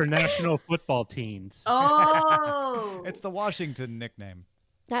stands for National Football Teams. Oh. It's the Washington nickname.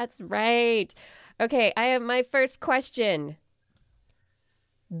 That's right. Okay, I have my first question.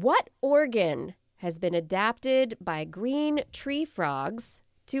 What organ has been adapted by green tree frogs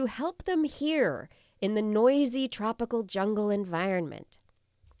to help them hear in the noisy tropical jungle environment?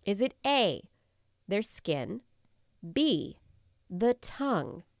 Is it A, their skin, B, the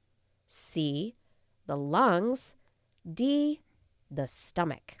tongue, C, the lungs, D, the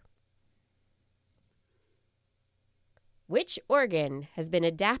stomach? Which organ has been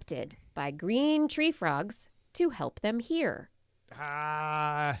adapted by green tree frogs to help them hear?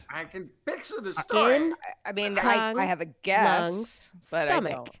 I can picture the Skin, story. I mean, tongue, I have a guess, lungs, but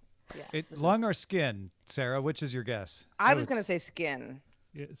stomach. I don't. Yeah, Lung or skin, Sarah? Which is your guess? I was going to say skin.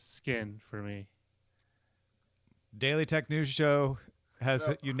 Yeah, skin for me. Daily Tech News Show has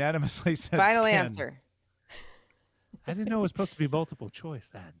unanimously said Final skin. answer. I didn't know it was supposed to be multiple choice.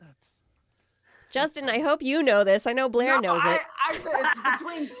 That's Justin, I hope you know this. I know Blair knows it. It's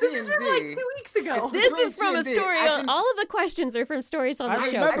between C This and is D. from like 2 weeks ago. This is from a C&D. story. I can- All of the questions are from stories on the I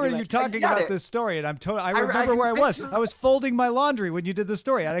show. remember pretty you much. talking get about it. this story, and I I remember can where I was. picture- I was folding my laundry when you did the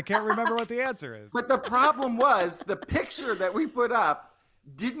story, and I can't remember what the answer is. But the problem was the picture that we put up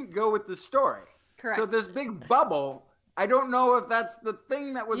didn't go with the story. Correct. So this big bubble, I don't know if that's the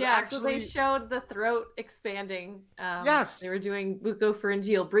thing that was yeah, actually. so they showed the throat expanding. Yes. They were doing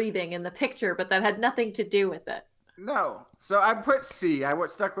bucopharyngeal breathing in the picture, but that had nothing to do with it. No. So I put C. I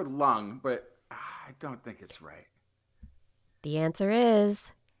was stuck with lung, but I don't think it's right. The answer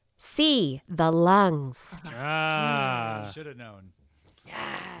is C, the lungs. Should have known.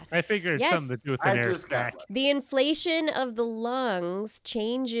 I figured Yes. something to do with I an air just got stack. lucky. The inflation of the lungs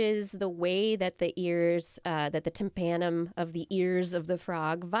changes the way that the ears, that the tympanum of the ears of the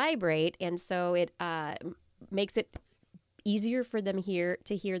frog vibrate, and so it makes it easier for them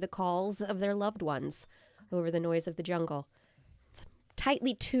to hear the calls of their loved ones over the noise of the jungle. It's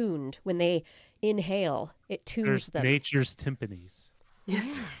tightly tuned when they inhale. It tunes There's them. nature's timpanis.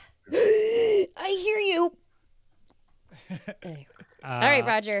 Yes. I hear you. Anyway. All right,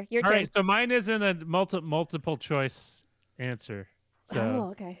 Roger, your All turn. right, so mine isn't a multiple choice answer. So Oh,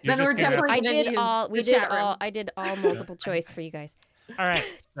 okay. you're Then we're just gonna- definitely I gonna did need all. the We did chat room. all. I did all multiple choice for you guys. All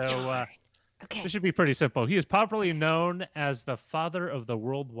right, so Okay. this should be pretty simple. He is popularly known as the father of the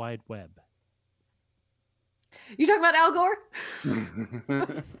World Wide Web. You talking about Al Gore?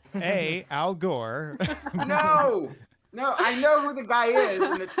 A, Al Gore. No. No, I know who the guy is.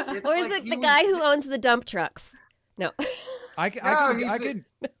 And it's Or is like it the guy who owns the dump trucks? No. I No, can he's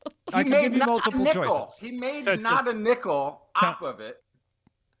give you not multiple a nickel. choices. He made not a nickel off of it.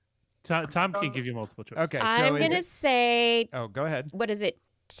 Tom can give you multiple choice. Okay, so I'm is gonna it- say, Oh, go ahead. what is it?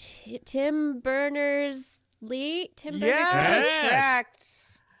 Tim Berners-Lee? Tim Yes! Berners-Lee? Yes!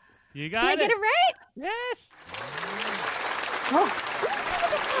 Correct. You Did I got get it right? Yes. Who's some of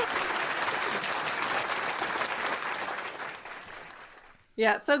the X?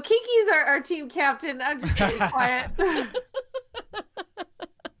 Yeah, so Kiki's our team captain. I'm just gonna be quiet.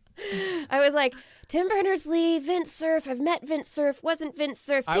 I was like, Tim Berners-Lee, Vince Cerf. I've met Vince Cerf. Wasn't Vince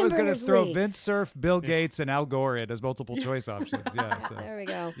Cerf. I Tim was going to throw Berners-Lee. Vince Cerf, Bill Gates, and Al Gore in as multiple choice options. Yeah, so There we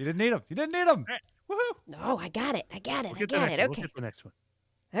go. you didn't need them. You didn't need them. Woohoo. No, I got it. I got it. We'll I get the got next it. one. We'll Okay. get the next one.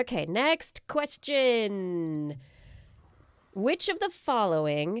 Okay, next question. Which of the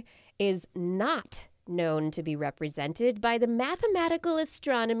following is not known to be represented by the mathematical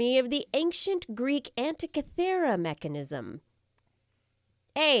astronomy of the ancient Greek Antikythera mechanism?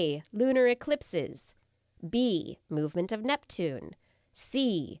 A. Lunar eclipses. B. Movement of Neptune.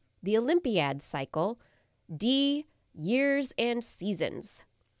 C. The Olympiad cycle. D. Years and seasons.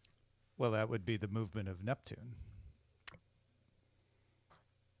 Well, that would be the movement of Neptune.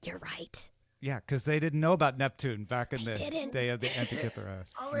 You're right. Yeah, because they didn't know about Neptune back in the didn't. day of the Antikythera.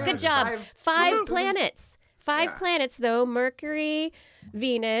 Good job. Five planets. Five Yeah. planets, though. Mercury,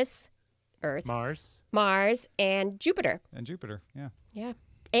 Venus, Earth, Mars, and Jupiter. And Jupiter, yeah. Yeah.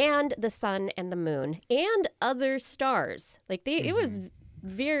 And the sun and the moon and other stars. Like it was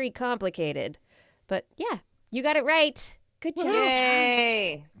very complicated. But yeah, you got it right. Good job.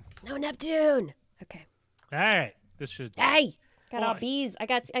 Yay. No Neptune. Okay. All right. This should. Hey, got all Boy. bees.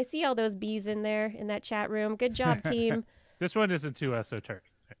 I see all those bees in there in that chat room. Good job, team. This one isn't too esoteric.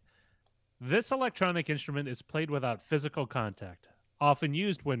 This electronic instrument is played without physical contact, often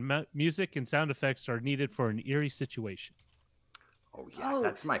used when music and sound effects are needed for an eerie situation. Oh, yeah,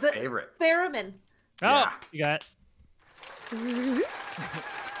 that's my the favorite. Theremin. Oh, Yeah. you got it.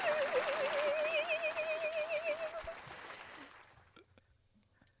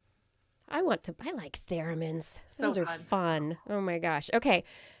 I like theremins. So Those are fun. fun. Oh my gosh. Okay.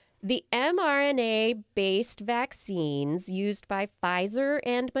 The mRNA-based vaccines used by Pfizer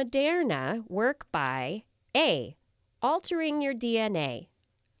and Moderna work by A, altering your DNA,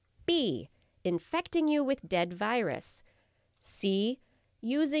 B, infecting you with dead virus. C,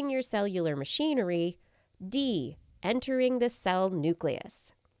 using your cellular machinery. D, entering the cell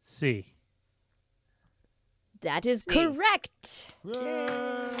nucleus. C. That is C. correct.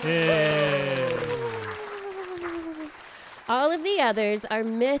 Yay. All of the others are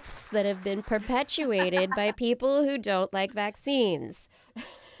myths that have been perpetuated by people who don't like vaccines.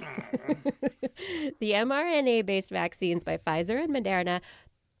 The mRNA-based vaccines by Pfizer and Moderna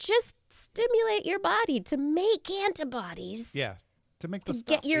just stimulate your body to make antibodies. Yeah. To make the To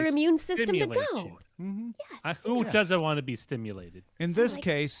stuff. get your immune system to Stimulate go. you. Yes. Who doesn't want to be stimulated? In this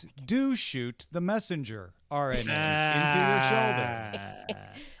case, do shoot the messenger RNA into your shoulder.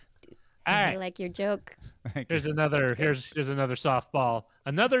 All I right. like your joke. Here's another softball.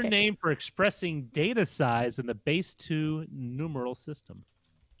 Another name for expressing data size in the base 2 numeral system.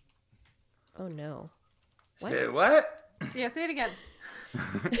 Oh, no. What? Say what? Yeah, say it again.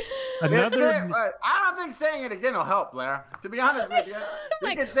 I Another don't think saying it again will help, Blair. To be honest with you,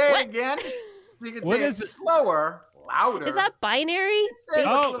 Like, you can say what? it again. You can What say it is it? slower, louder. Is that binary? Say it a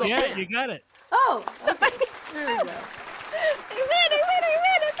Oh, little yeah, bit. you got it. Oh, It's a binary. there we go. I win,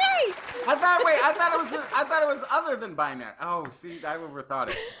 okay. I thought it was other than binary. Oh, see, I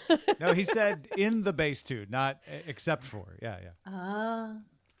overthought it. No, he said in the base 2, not except for. Yeah. Oh,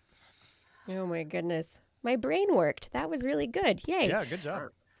 my goodness. My brain worked. That was really good. Yay. Yeah, good job.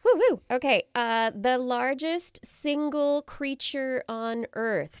 Woo woo. Okay. The largest single creature on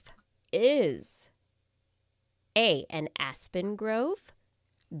Earth is A, an aspen grove.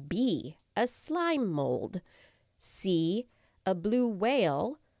 B, a slime mold. C, a blue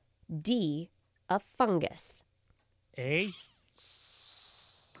whale. D, a fungus. A.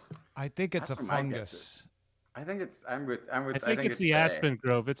 I think it's That's a what my guess fungus. I think it's. I'm with. I think it's the Aspen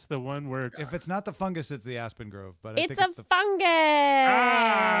Grove. It's the one where it's. If it's not the fungus, it's the aspen grove. But I It's think a it's the fungus.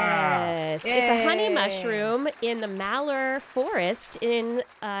 It's a honey Yay. mushroom in the Malheur Forest in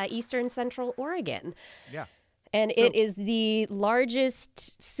eastern central Oregon. Yeah. And it is the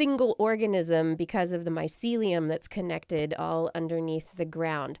largest single organism because of the mycelium that's connected all underneath the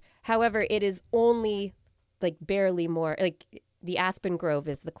ground. However, it is only like barely more, like the aspen grove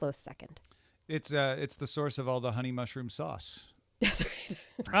is the close second. It's the source of all the honey mushroom sauce. That's right.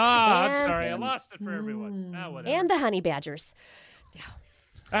 I'm And- sorry. I lost it for everyone. Whatever. And the honey badgers.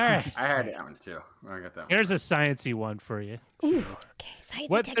 All right. I had that one too. I got that one. Here's a sciencey one for you. Ooh, okay, science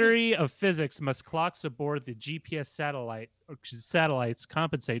What techie. theory of physics must clocks aboard the GPS satellites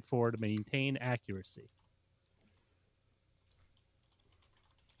compensate for to maintain accuracy?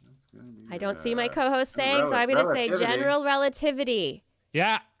 I don't see my co-host saying, so I'm going to say relativity. general relativity.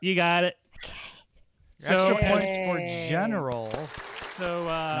 Yeah, you got it. Extra So, points for general. So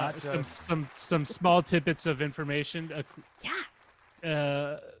Not some small tidbits of information. Yeah.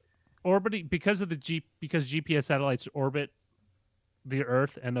 Orbiting because GPS satellites orbit the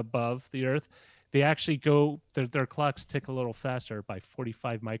Earth and above the Earth, they actually go their clocks tick a little faster by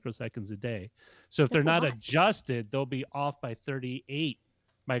 45 microseconds a day. So if That's they're a not lot. adjusted, they'll be off by 38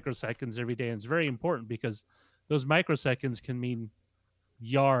 microseconds every day. And it's very important because those microseconds can mean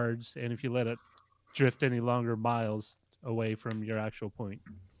yards, and if you let it drift any longer, miles away from your actual point.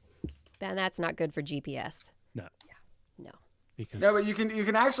 Then that's not good for GPS. No. Yeah. No. Because No, but you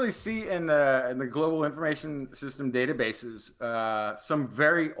can actually see in the global information system databases some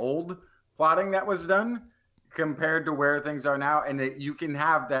very old plotting that was done compared to where things are now, and that you can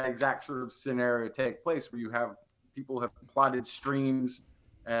have that exact sort of scenario take place where you have people have plotted streams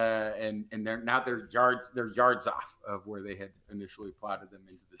and they're yards off of where they had initially plotted them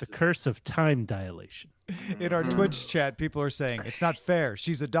into the the system. curse of time dilation. In our Twitch chat, people are saying, it's not fair.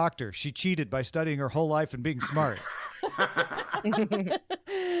 She's a doctor. She cheated by studying her whole life and being smart.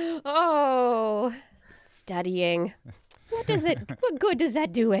 Oh, studying. What good does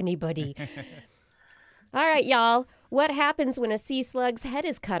that do anybody? All right, y'all. What happens when a sea slug's head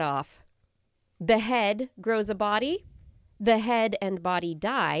is cut off? The head grows a body. The head and body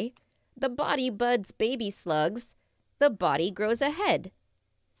die. The body buds baby slugs. The body grows a head.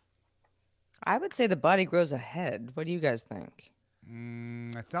 I would say the body grows a head. What do you guys think?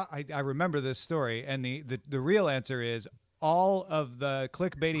 I remember this story, and the real answer is all of the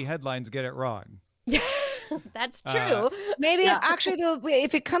clickbaity headlines get it wrong. That's true. Maybe actually, though,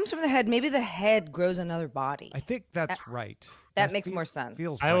 if it comes from the head, maybe the head grows another body. I think that's right. That makes more sense.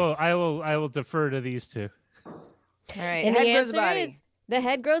 Feels I right. will defer to these two. All right, And head the grows a answer body. is the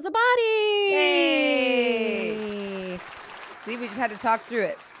head grows a body. Yay! See, we just had to talk through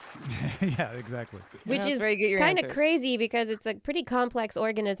it. Yeah, exactly. Which is very good, your kind of answers. crazy because it's a pretty complex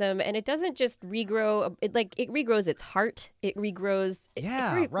organism, and it doesn't just regrow. It regrows its heart. It regrows.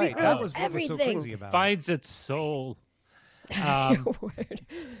 Yeah, right. Regrows That was what was everything. so crazy about it. Finds its soul. Word.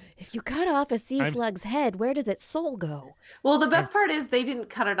 If you cut off a sea slug's head, where does its soul go? Well, the best part is they didn't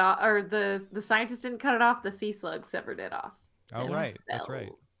cut it off, or the scientists didn't cut it off. The sea slug severed it off. Oh, right. That's right.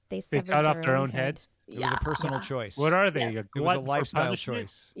 They cut off their own heads. It was a personal choice. What are they? Yes. A It was a glutton for lifestyle punishment?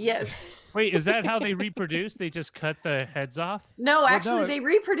 choice. Yes. Wait, is that how they reproduce? They just cut the heads off? No, actually, no, they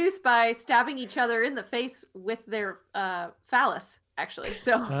reproduce by stabbing each other in the face with their phallus. Actually,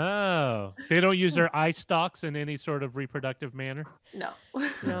 so Oh, they don't use their eye stalks in any sort of reproductive manner? no. No.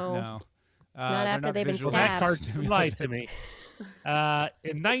 No. Not after they've been visually Well, that stabbed. part lied to me.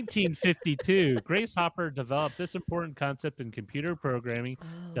 In 1952, Grace Hopper developed this important concept in computer programming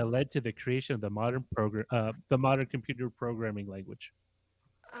that led to the creation of the modern computer programming language.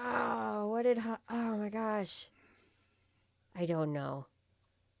 Oh, oh my gosh. I don't know.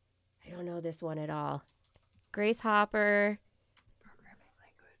 I don't know this one at all. Grace Hopper.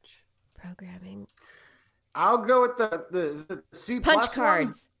 Programming. I'll go with is it the C Punch plus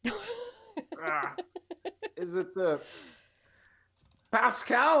cards. Is it the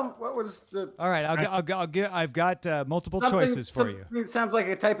Pascal? What was the All right, I've got multiple something- choices for you. something sounds like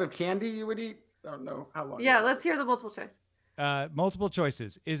a type of candy you would eat. I don't know how long. Yeah, it is. let's hear the multiple choice. Multiple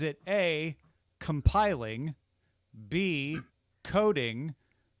choices. Is it A, compiling, B, coding,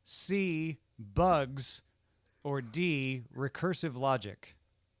 C, bugs, or D, recursive logic?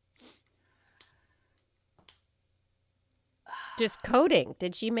 Just coding.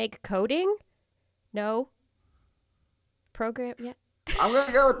 Did she make coding? No. Program? Yeah. I'm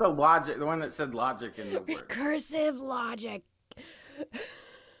gonna go with the logic, the one that said logic in the word. Recursive logic.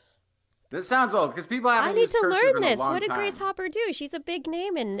 This sounds old because people haven't I need used to cursive learn in a this. long What did time. Grace Hopper do? She's a big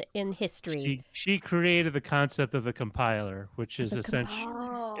name in history. She created the concept of a compiler, which is The essentially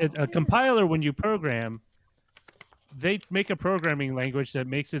Oh, a compiler. When you program, they make a programming language that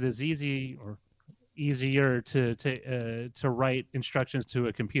makes it as easy or easier to write instructions to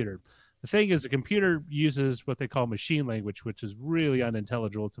a computer. The thing is, a computer uses what they call machine language, which is really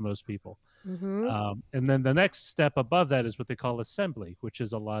unintelligible to most people. Mm-hmm. And then the next step above that is what they call assembly, which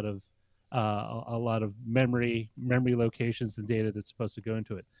is a lot of memory locations and data that's supposed to go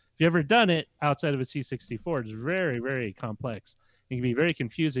into it. If you've ever done it outside of a C64, it's very, very complex. It can be very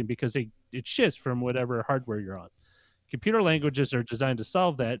confusing because it shifts from whatever hardware you're on. Computer languages are designed to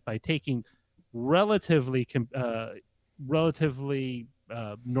solve that by taking relatively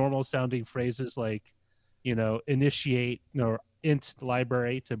normal sounding phrases like, initiate or int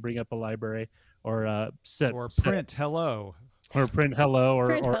library to bring up a library, or set print hello. or print hello,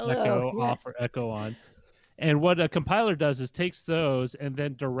 or Hello, echo off yes. or echo on. And what a compiler does is takes those and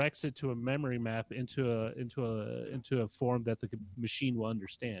then directs it to a memory map into a form that the machine will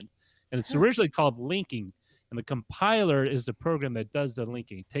understand. And it's originally called linking. And the compiler is the program that does the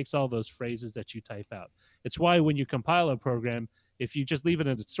linking. It takes all those phrases that you type out. It's why when you compile a program, if you just leave it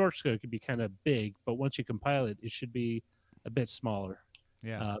in the source code, it can be kind of big. But once you compile it, it should be a bit smaller.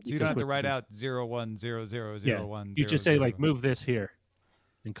 Yeah. So you because don't have to with write the- out 010001. Yeah. You just say like, move this here,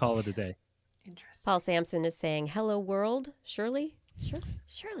 and call it a day. interesting. Paul Sampson is saying, "Hello world, Shirley."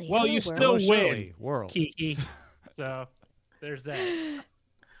 Shirley. Well, hello you world. still win, world. Kiki. So there's that.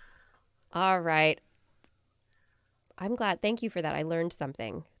 All right. I'm glad. Thank you for that. I learned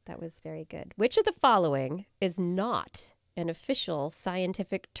something. That was very good. Which of the following is not an official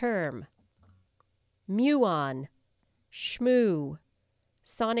scientific term? Muon, Shmoo,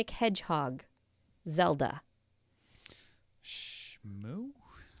 Sonic Hedgehog, Zelda. Shmoo?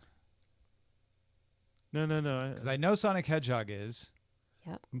 No. Because I know Sonic Hedgehog is.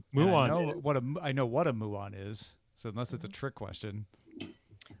 Yep. and Muon. I know what a Muon is. So unless it's a trick question.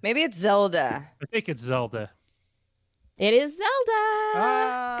 Maybe it's Zelda. I think it's Zelda. It is Zelda.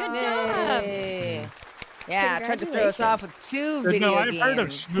 Ah! Good job. Yay. Yeah, tried to throw us off with two video No, I've games. heard of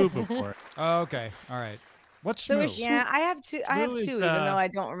Shmoo before. Oh, okay. All right. What's So Shmoo? is Yeah, I have two. Shmoo is, even though I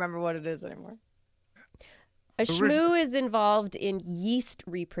don't remember what it is anymore. A shmoo is involved in yeast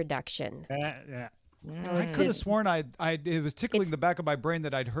reproduction. Yeah. So I it's could have this- sworn it was tickling It's- the back of my brain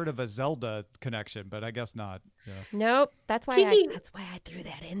that I'd heard of a Zelda connection, but I guess not. Yeah. Nope. That's why Kiki- I threw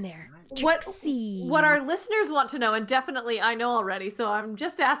that in there. What Trixie. what our listeners want to know, and definitely I know already, so I'm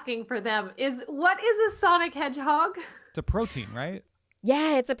just asking for them, is what is a Sonic Hedgehog? It's a protein, right?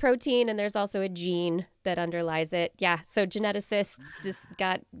 Yeah, it's a protein, and there's also a gene that underlies it. Yeah, so geneticists just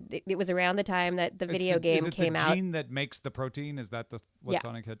it was around the time that the video Is game it came the out. gene that makes the protein? Is that what Yeah.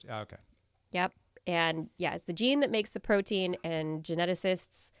 Sonic Hedgehog? Oh, okay. Yep. And yeah, it's the gene that makes the protein, and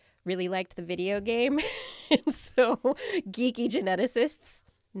geneticists really liked the video game. And so geeky geneticists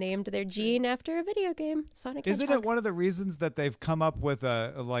named their gene after a video game, Sonic Isn't Hedgehog. it one of the reasons that they've come up with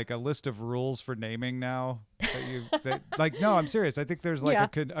a list of rules for naming now? No, I'm serious. I think there's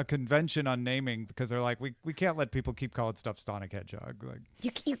like a convention on naming because they're like, we can't let people keep calling stuff Sonic Hedgehog. Like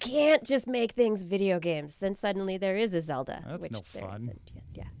You can't just make things video games. Then suddenly there is a Zelda. That's which no there fun. isn't yet.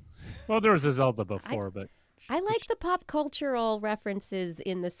 Yeah. Well, there was a Zelda before, but I like the pop cultural references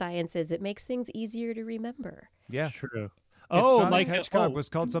in the sciences. It makes things easier to remember. Yeah. true. If Oh, Sonic like Hedgehog was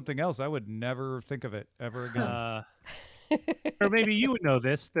called something else, I would never think of it ever again. or maybe you would know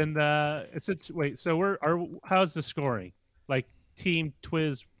this. Then wait. So how's the scoring? Like Team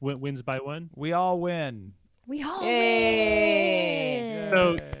TWIS wins by 1. We all win. We all Yay.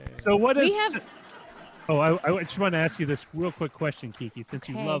 win. So what is? We have- Oh, I just want to ask you this real quick question, Kiki. Since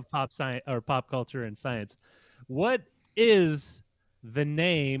you Okay. love pop culture and science, what is the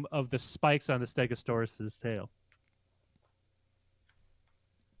name of the spikes on the Stegosaurus's tail?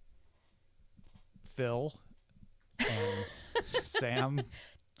 Phil and Sam.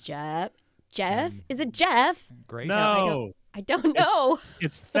 Jeff. Is it Jeff? Grace. No, I don't know.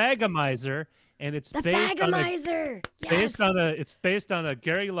 it's Thagomizer, and it's The based on Thagomizer. it's based on a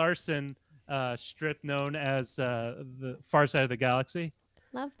Gary Larson strip known as the Far Side of the Galaxy.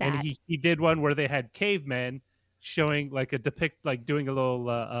 Love that. And he did one where they had cavemen showing like doing a little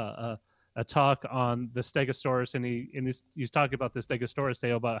a talk on the Stegosaurus, and he's talking about the Stegosaurus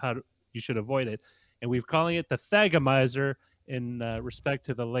tail, about how you should avoid it, and we're calling it the Thagomizer in respect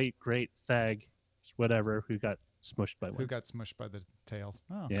to the late great Thag, whatever, who got smushed by one. Who got smushed by the tail.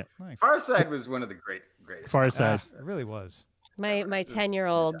 Oh, Yeah. Nice. Farside was one of the greatest. Far Side. It really was. My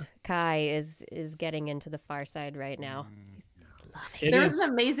 10-year-old Kai is getting into the Far Side right now. He's loving There was an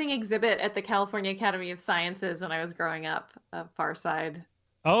amazing exhibit at the California Academy of Sciences when I was growing up, Far Side.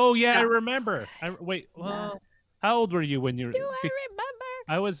 Oh yeah, I Yes. remember. How old were you when you were? Do I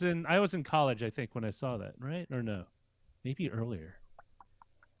remember? I was in college, I think, when I saw that, right? Or no, maybe earlier.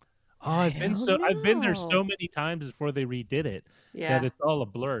 Oh, I've been there so know. many times before they redid it Yeah. that it's all a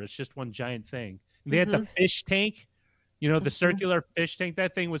blur. It's just one giant thing. And they had the fish tank, the circular fish tank.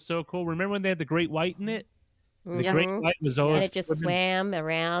 That thing was so cool. Remember when they had the great white in it? The Mhm. great white was And always it just swimming. swam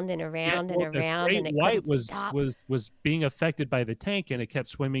around and around and The around, great and it white couldn't was stop. was being affected by the tank, and it kept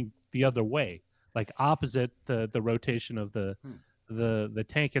swimming the other way, like opposite the rotation of the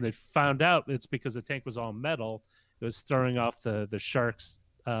tank. And it found out it's because the tank was all metal. It was throwing off the shark's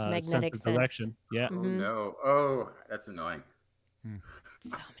Magnetic sense of direction. Yeah. Oh no! Oh, that's annoying.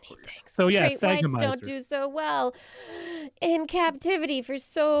 So many things. So yeah, Great whites don't Thagomizer. do so well in captivity for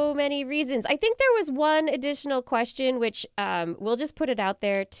so many reasons. I think there was one additional question, which we'll just put it out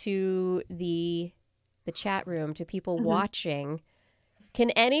there to the chat room, to people watching.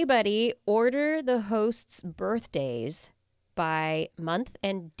 Can anybody order the hosts' birthdays by month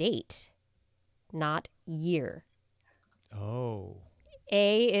and date, not year? Oh.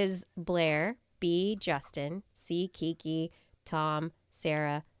 A is Blair, B Justin, C Kiki, Tom,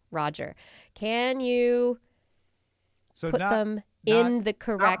 Sarah, Roger. Can you So put not them in the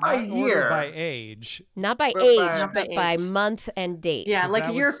correct by order year. by age. not by But age, by- but by age. month and date? Yeah, So like that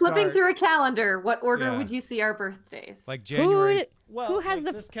if would you're flipping start- through a calendar, what order Yeah. would you see our birthdays? Like January. Who has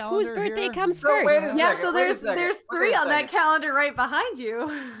like this whose calendar birthday here? comes So first? wait a yeah, second, so wait a there's second, there's wait three a on that second. calendar right behind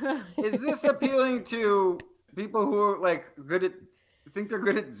you. Is this appealing to people who are like think they're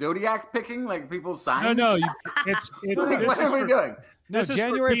good at zodiac picking, like people's signs? No, it's Like, this what is are we for- doing? No, This is for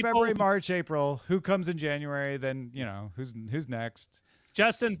January, people- February, March, April. Who comes in January? Then who's next?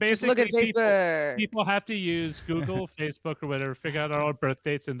 Justin, Just basically, look at Facebook. people have to use Google, Facebook, or whatever, figure out our own birth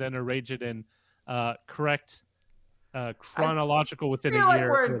dates, and then arrange it in correct chronological within I feel a like year.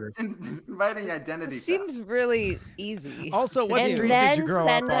 we're order. inviting identity theft. Seems really easy. Also, to what do. And street did you then grow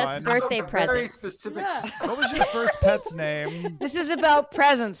send up us on? birthday A very presents. specific. Yeah. What was your first pet's name? This is about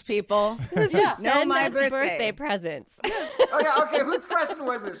presents, people. Yeah. Know Send my us birthday. presents. Oh yeah, okay. Whose question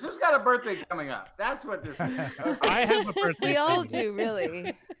was this? Who's got a birthday coming up? That's what this is. Okay. I have a birthday. We all thing. do,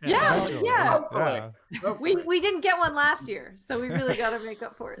 really. Yeah, Eventually. yeah. Hopefully. Hopefully. We didn't get one last year, so we really got to make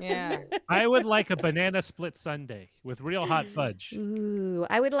up for it. Yeah. I would like a banana split sundae with real hot fudge. Ooh,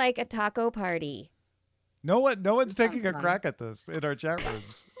 I would like a taco party. No one's taking a fun. crack at this in our chat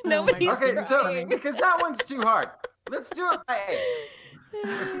rooms. Nobody's Okay, so trying. because that one's too hard, let's do it by age.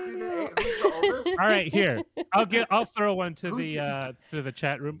 Who's the oldest? All right, here. I'll throw one to Who's the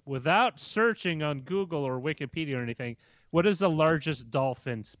chat room without searching on Google or Wikipedia or anything. What is the largest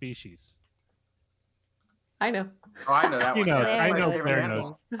dolphin species? I know. Oh, I know that You one. know, That's I my know favorite Blair animal.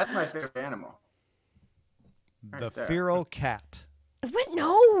 knows. That's my favorite animal. The Right there. feral cat. What?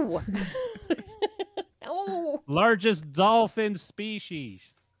 No. No. Largest dolphin species.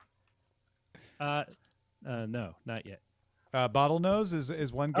 No, not yet. Bottlenose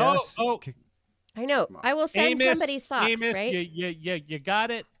is one guess. Oh. I know. I will send somebody socks, Amos, right? you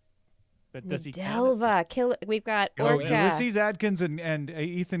got it. But does he Delva, killer. We've got orca. Ulysses Adkins and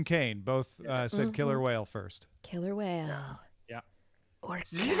Ethan Kane both said killer whale first. Killer whale. Yeah. Orca.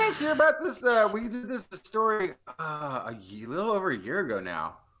 Did you guys hear about this? We did this story a little over a year ago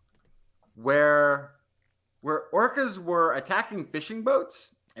now, where orcas were attacking fishing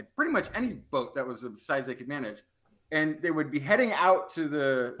boats and pretty much any boat that was the size they could manage, and they would be heading out to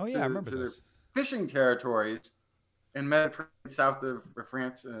the the fishing territories in Mediterranean, south of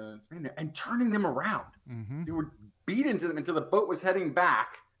France and Spain, and turning them around. Mm-hmm. They would beat into them until the boat was heading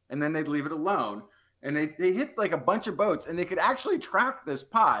back, and then they'd leave it alone. And they hit like a bunch of boats, and they could actually track this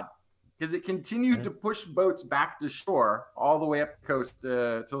pod because it continued to push boats back to shore all the way up the coast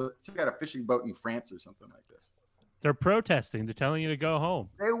till it took out a fishing boat in France or something like this. They're protesting. They're telling you to go home.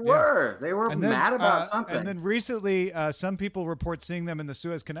 They were. They were mad about something. And then recently, some people report seeing them in the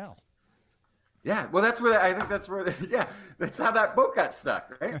Suez Canal. Yeah, well, that's how that boat got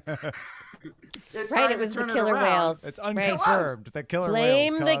stuck, right? Right, it was the killer whales. It's unconfirmed. The killer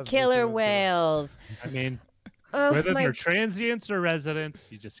whales. Blame the killer whales. I mean, whether they're transients or residents,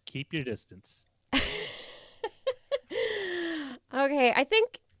 you just keep your distance. Okay, I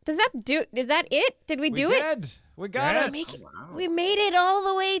think is that it? Did we do it? We got it. We made it all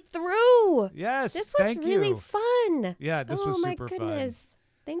the way through. Yes. This was really fun. Yeah, this was super fun.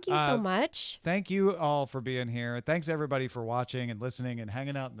 Thank you so much. Thank you all for being here. Thanks everybody for watching and listening and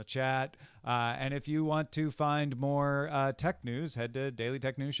hanging out in the chat. And if you want to find more tech news, head to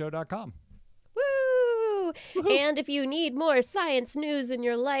dailytechnewsshow.com. Woo! And if you need more science news in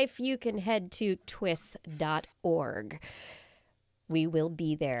your life, you can head to TWIS.org. We will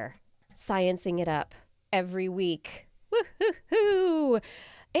be there, sciencing it up every week. Woo-hoo-hoo!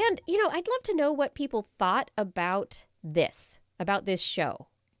 And, I'd love to know what people thought about this show.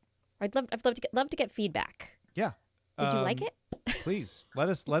 I'd love to get feedback. Yeah. Did you like it? Please let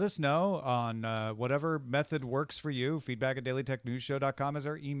us know on whatever method works for you. Feedback@dailytechnewsshow.com is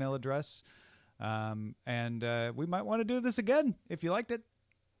our email address. And we might want to do this again if you liked it.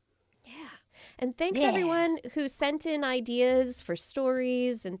 Yeah. And thanks everyone who sent in ideas for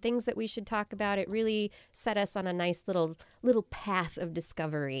stories and things that we should talk about. It really set us on a nice little path of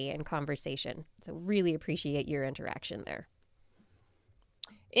discovery and conversation. So really appreciate your interaction there.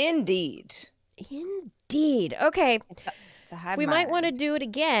 Indeed. Okay. We might want to do it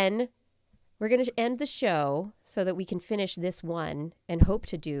again. We're going to end the show so that we can finish this one and hope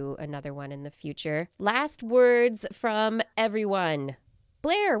to do another one in the future. Last words from everyone.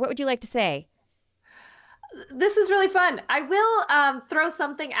 Blair, what would you like to say? This was really fun. I will throw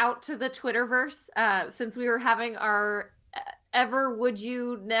something out to the Twitterverse since we were having our ever would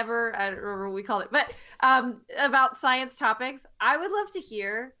you never, I don't remember what we called it, but about science topics. I would love to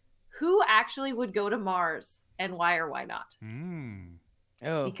hear who actually would go to Mars and why or why not.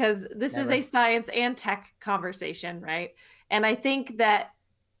 Oh, because this is a science and tech conversation, right? And I think that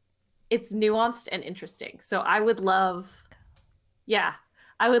it's nuanced and interesting. So I would love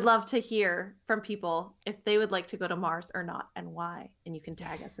to hear from people if they would like to go to Mars or not and why. And you can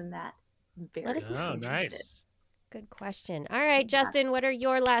tag us in that. I'm very interested. Nice. Good question. All right, Justin, what are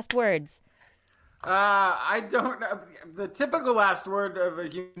your last words? I don't know. The typical last word of a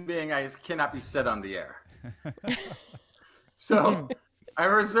human being cannot be said on the air. So I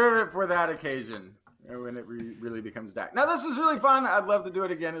reserve it for that occasion when it really becomes dark. Now, this was really fun. I'd love to do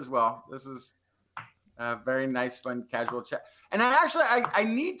it again as well. This was a very nice, fun, casual chat. And I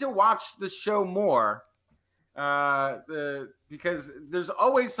need to watch the show more because there's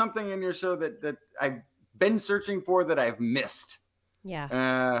always something in your show that I've been searching for that I've missed.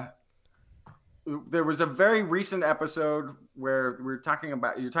 Yeah. There was a very recent episode where you're talking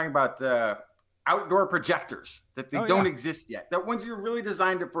about outdoor projectors that they don't exist yet. That ones you're really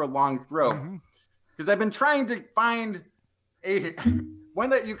designed it for a long throw. Because I've been trying to find one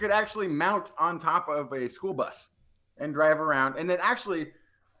that you could actually mount on top of a school bus and drive around, and then actually,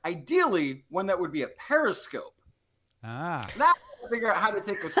 ideally, one that would be a periscope. So now I have to figure out how to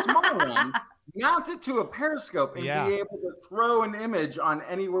take a small one, mount it to a periscope, and be able to throw an image on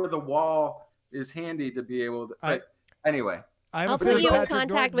anywhere the wall is handy to be able to. Anyway. I'll put you in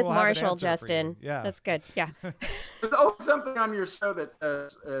contact with Marshall, Justin. Yeah. That's good. Yeah. There's always something on your show that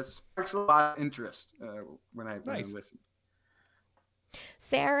sparks a lot of interest when I listen.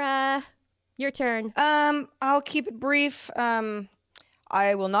 Sarah, your turn. I'll keep it brief.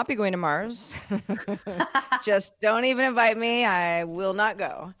 I will not be going to Mars. Just don't even invite me. I will not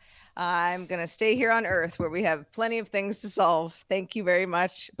go. I'm going to stay here on Earth where we have plenty of things to solve. Thank you very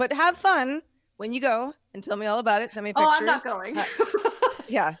much. But have fun when you go and tell me all about it. Send me pictures. Oh, I'm not going.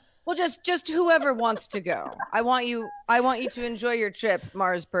 Yeah. Well, just whoever wants to go. I want you to enjoy your trip,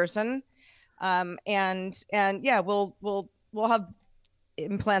 Mars person. And yeah, we'll have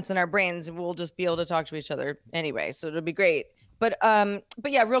implants in our brains and we'll just be able to talk to each other anyway. So it'll be great. But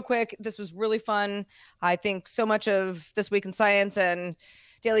yeah, real quick, this was really fun. I think so much of This Week in Science and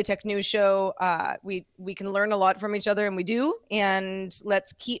Daily Tech News Show, we can learn a lot from each other, and we do. And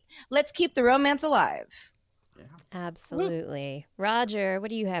let's keep the romance alive. Yeah. Absolutely. Roger, what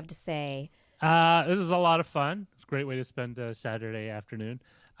do you have to say? This was a lot of fun. It's a great way to spend a Saturday afternoon.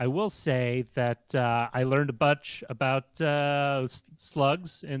 I will say that I learned a bunch about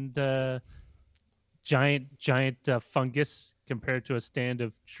slugs and giant fungus compared to a stand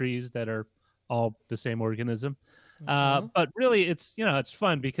of trees that are all the same organism. But really, it's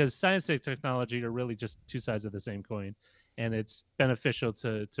fun because science and technology are really just two sides of the same coin, and it's beneficial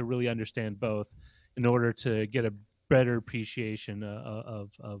to really understand both in order to get a better appreciation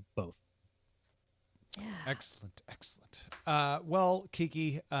of both. Yeah. Excellent. Well,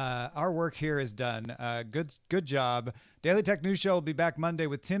 Kiki, our work here is done. Good job. Daily Tech News Show will be back Monday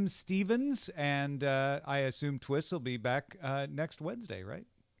with Tim Stevens, and I assume TWIS will be back next Wednesday, right?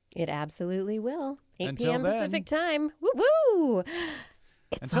 It absolutely will. 8 Until p.m. then, Pacific time. Woo-woo!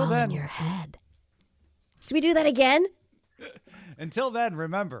 It's all in your head. Should we do that again? Until then,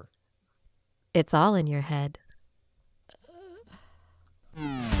 remember. It's all in your head.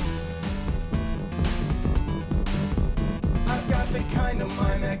 I've got the kind of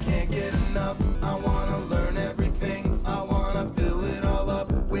mind that can't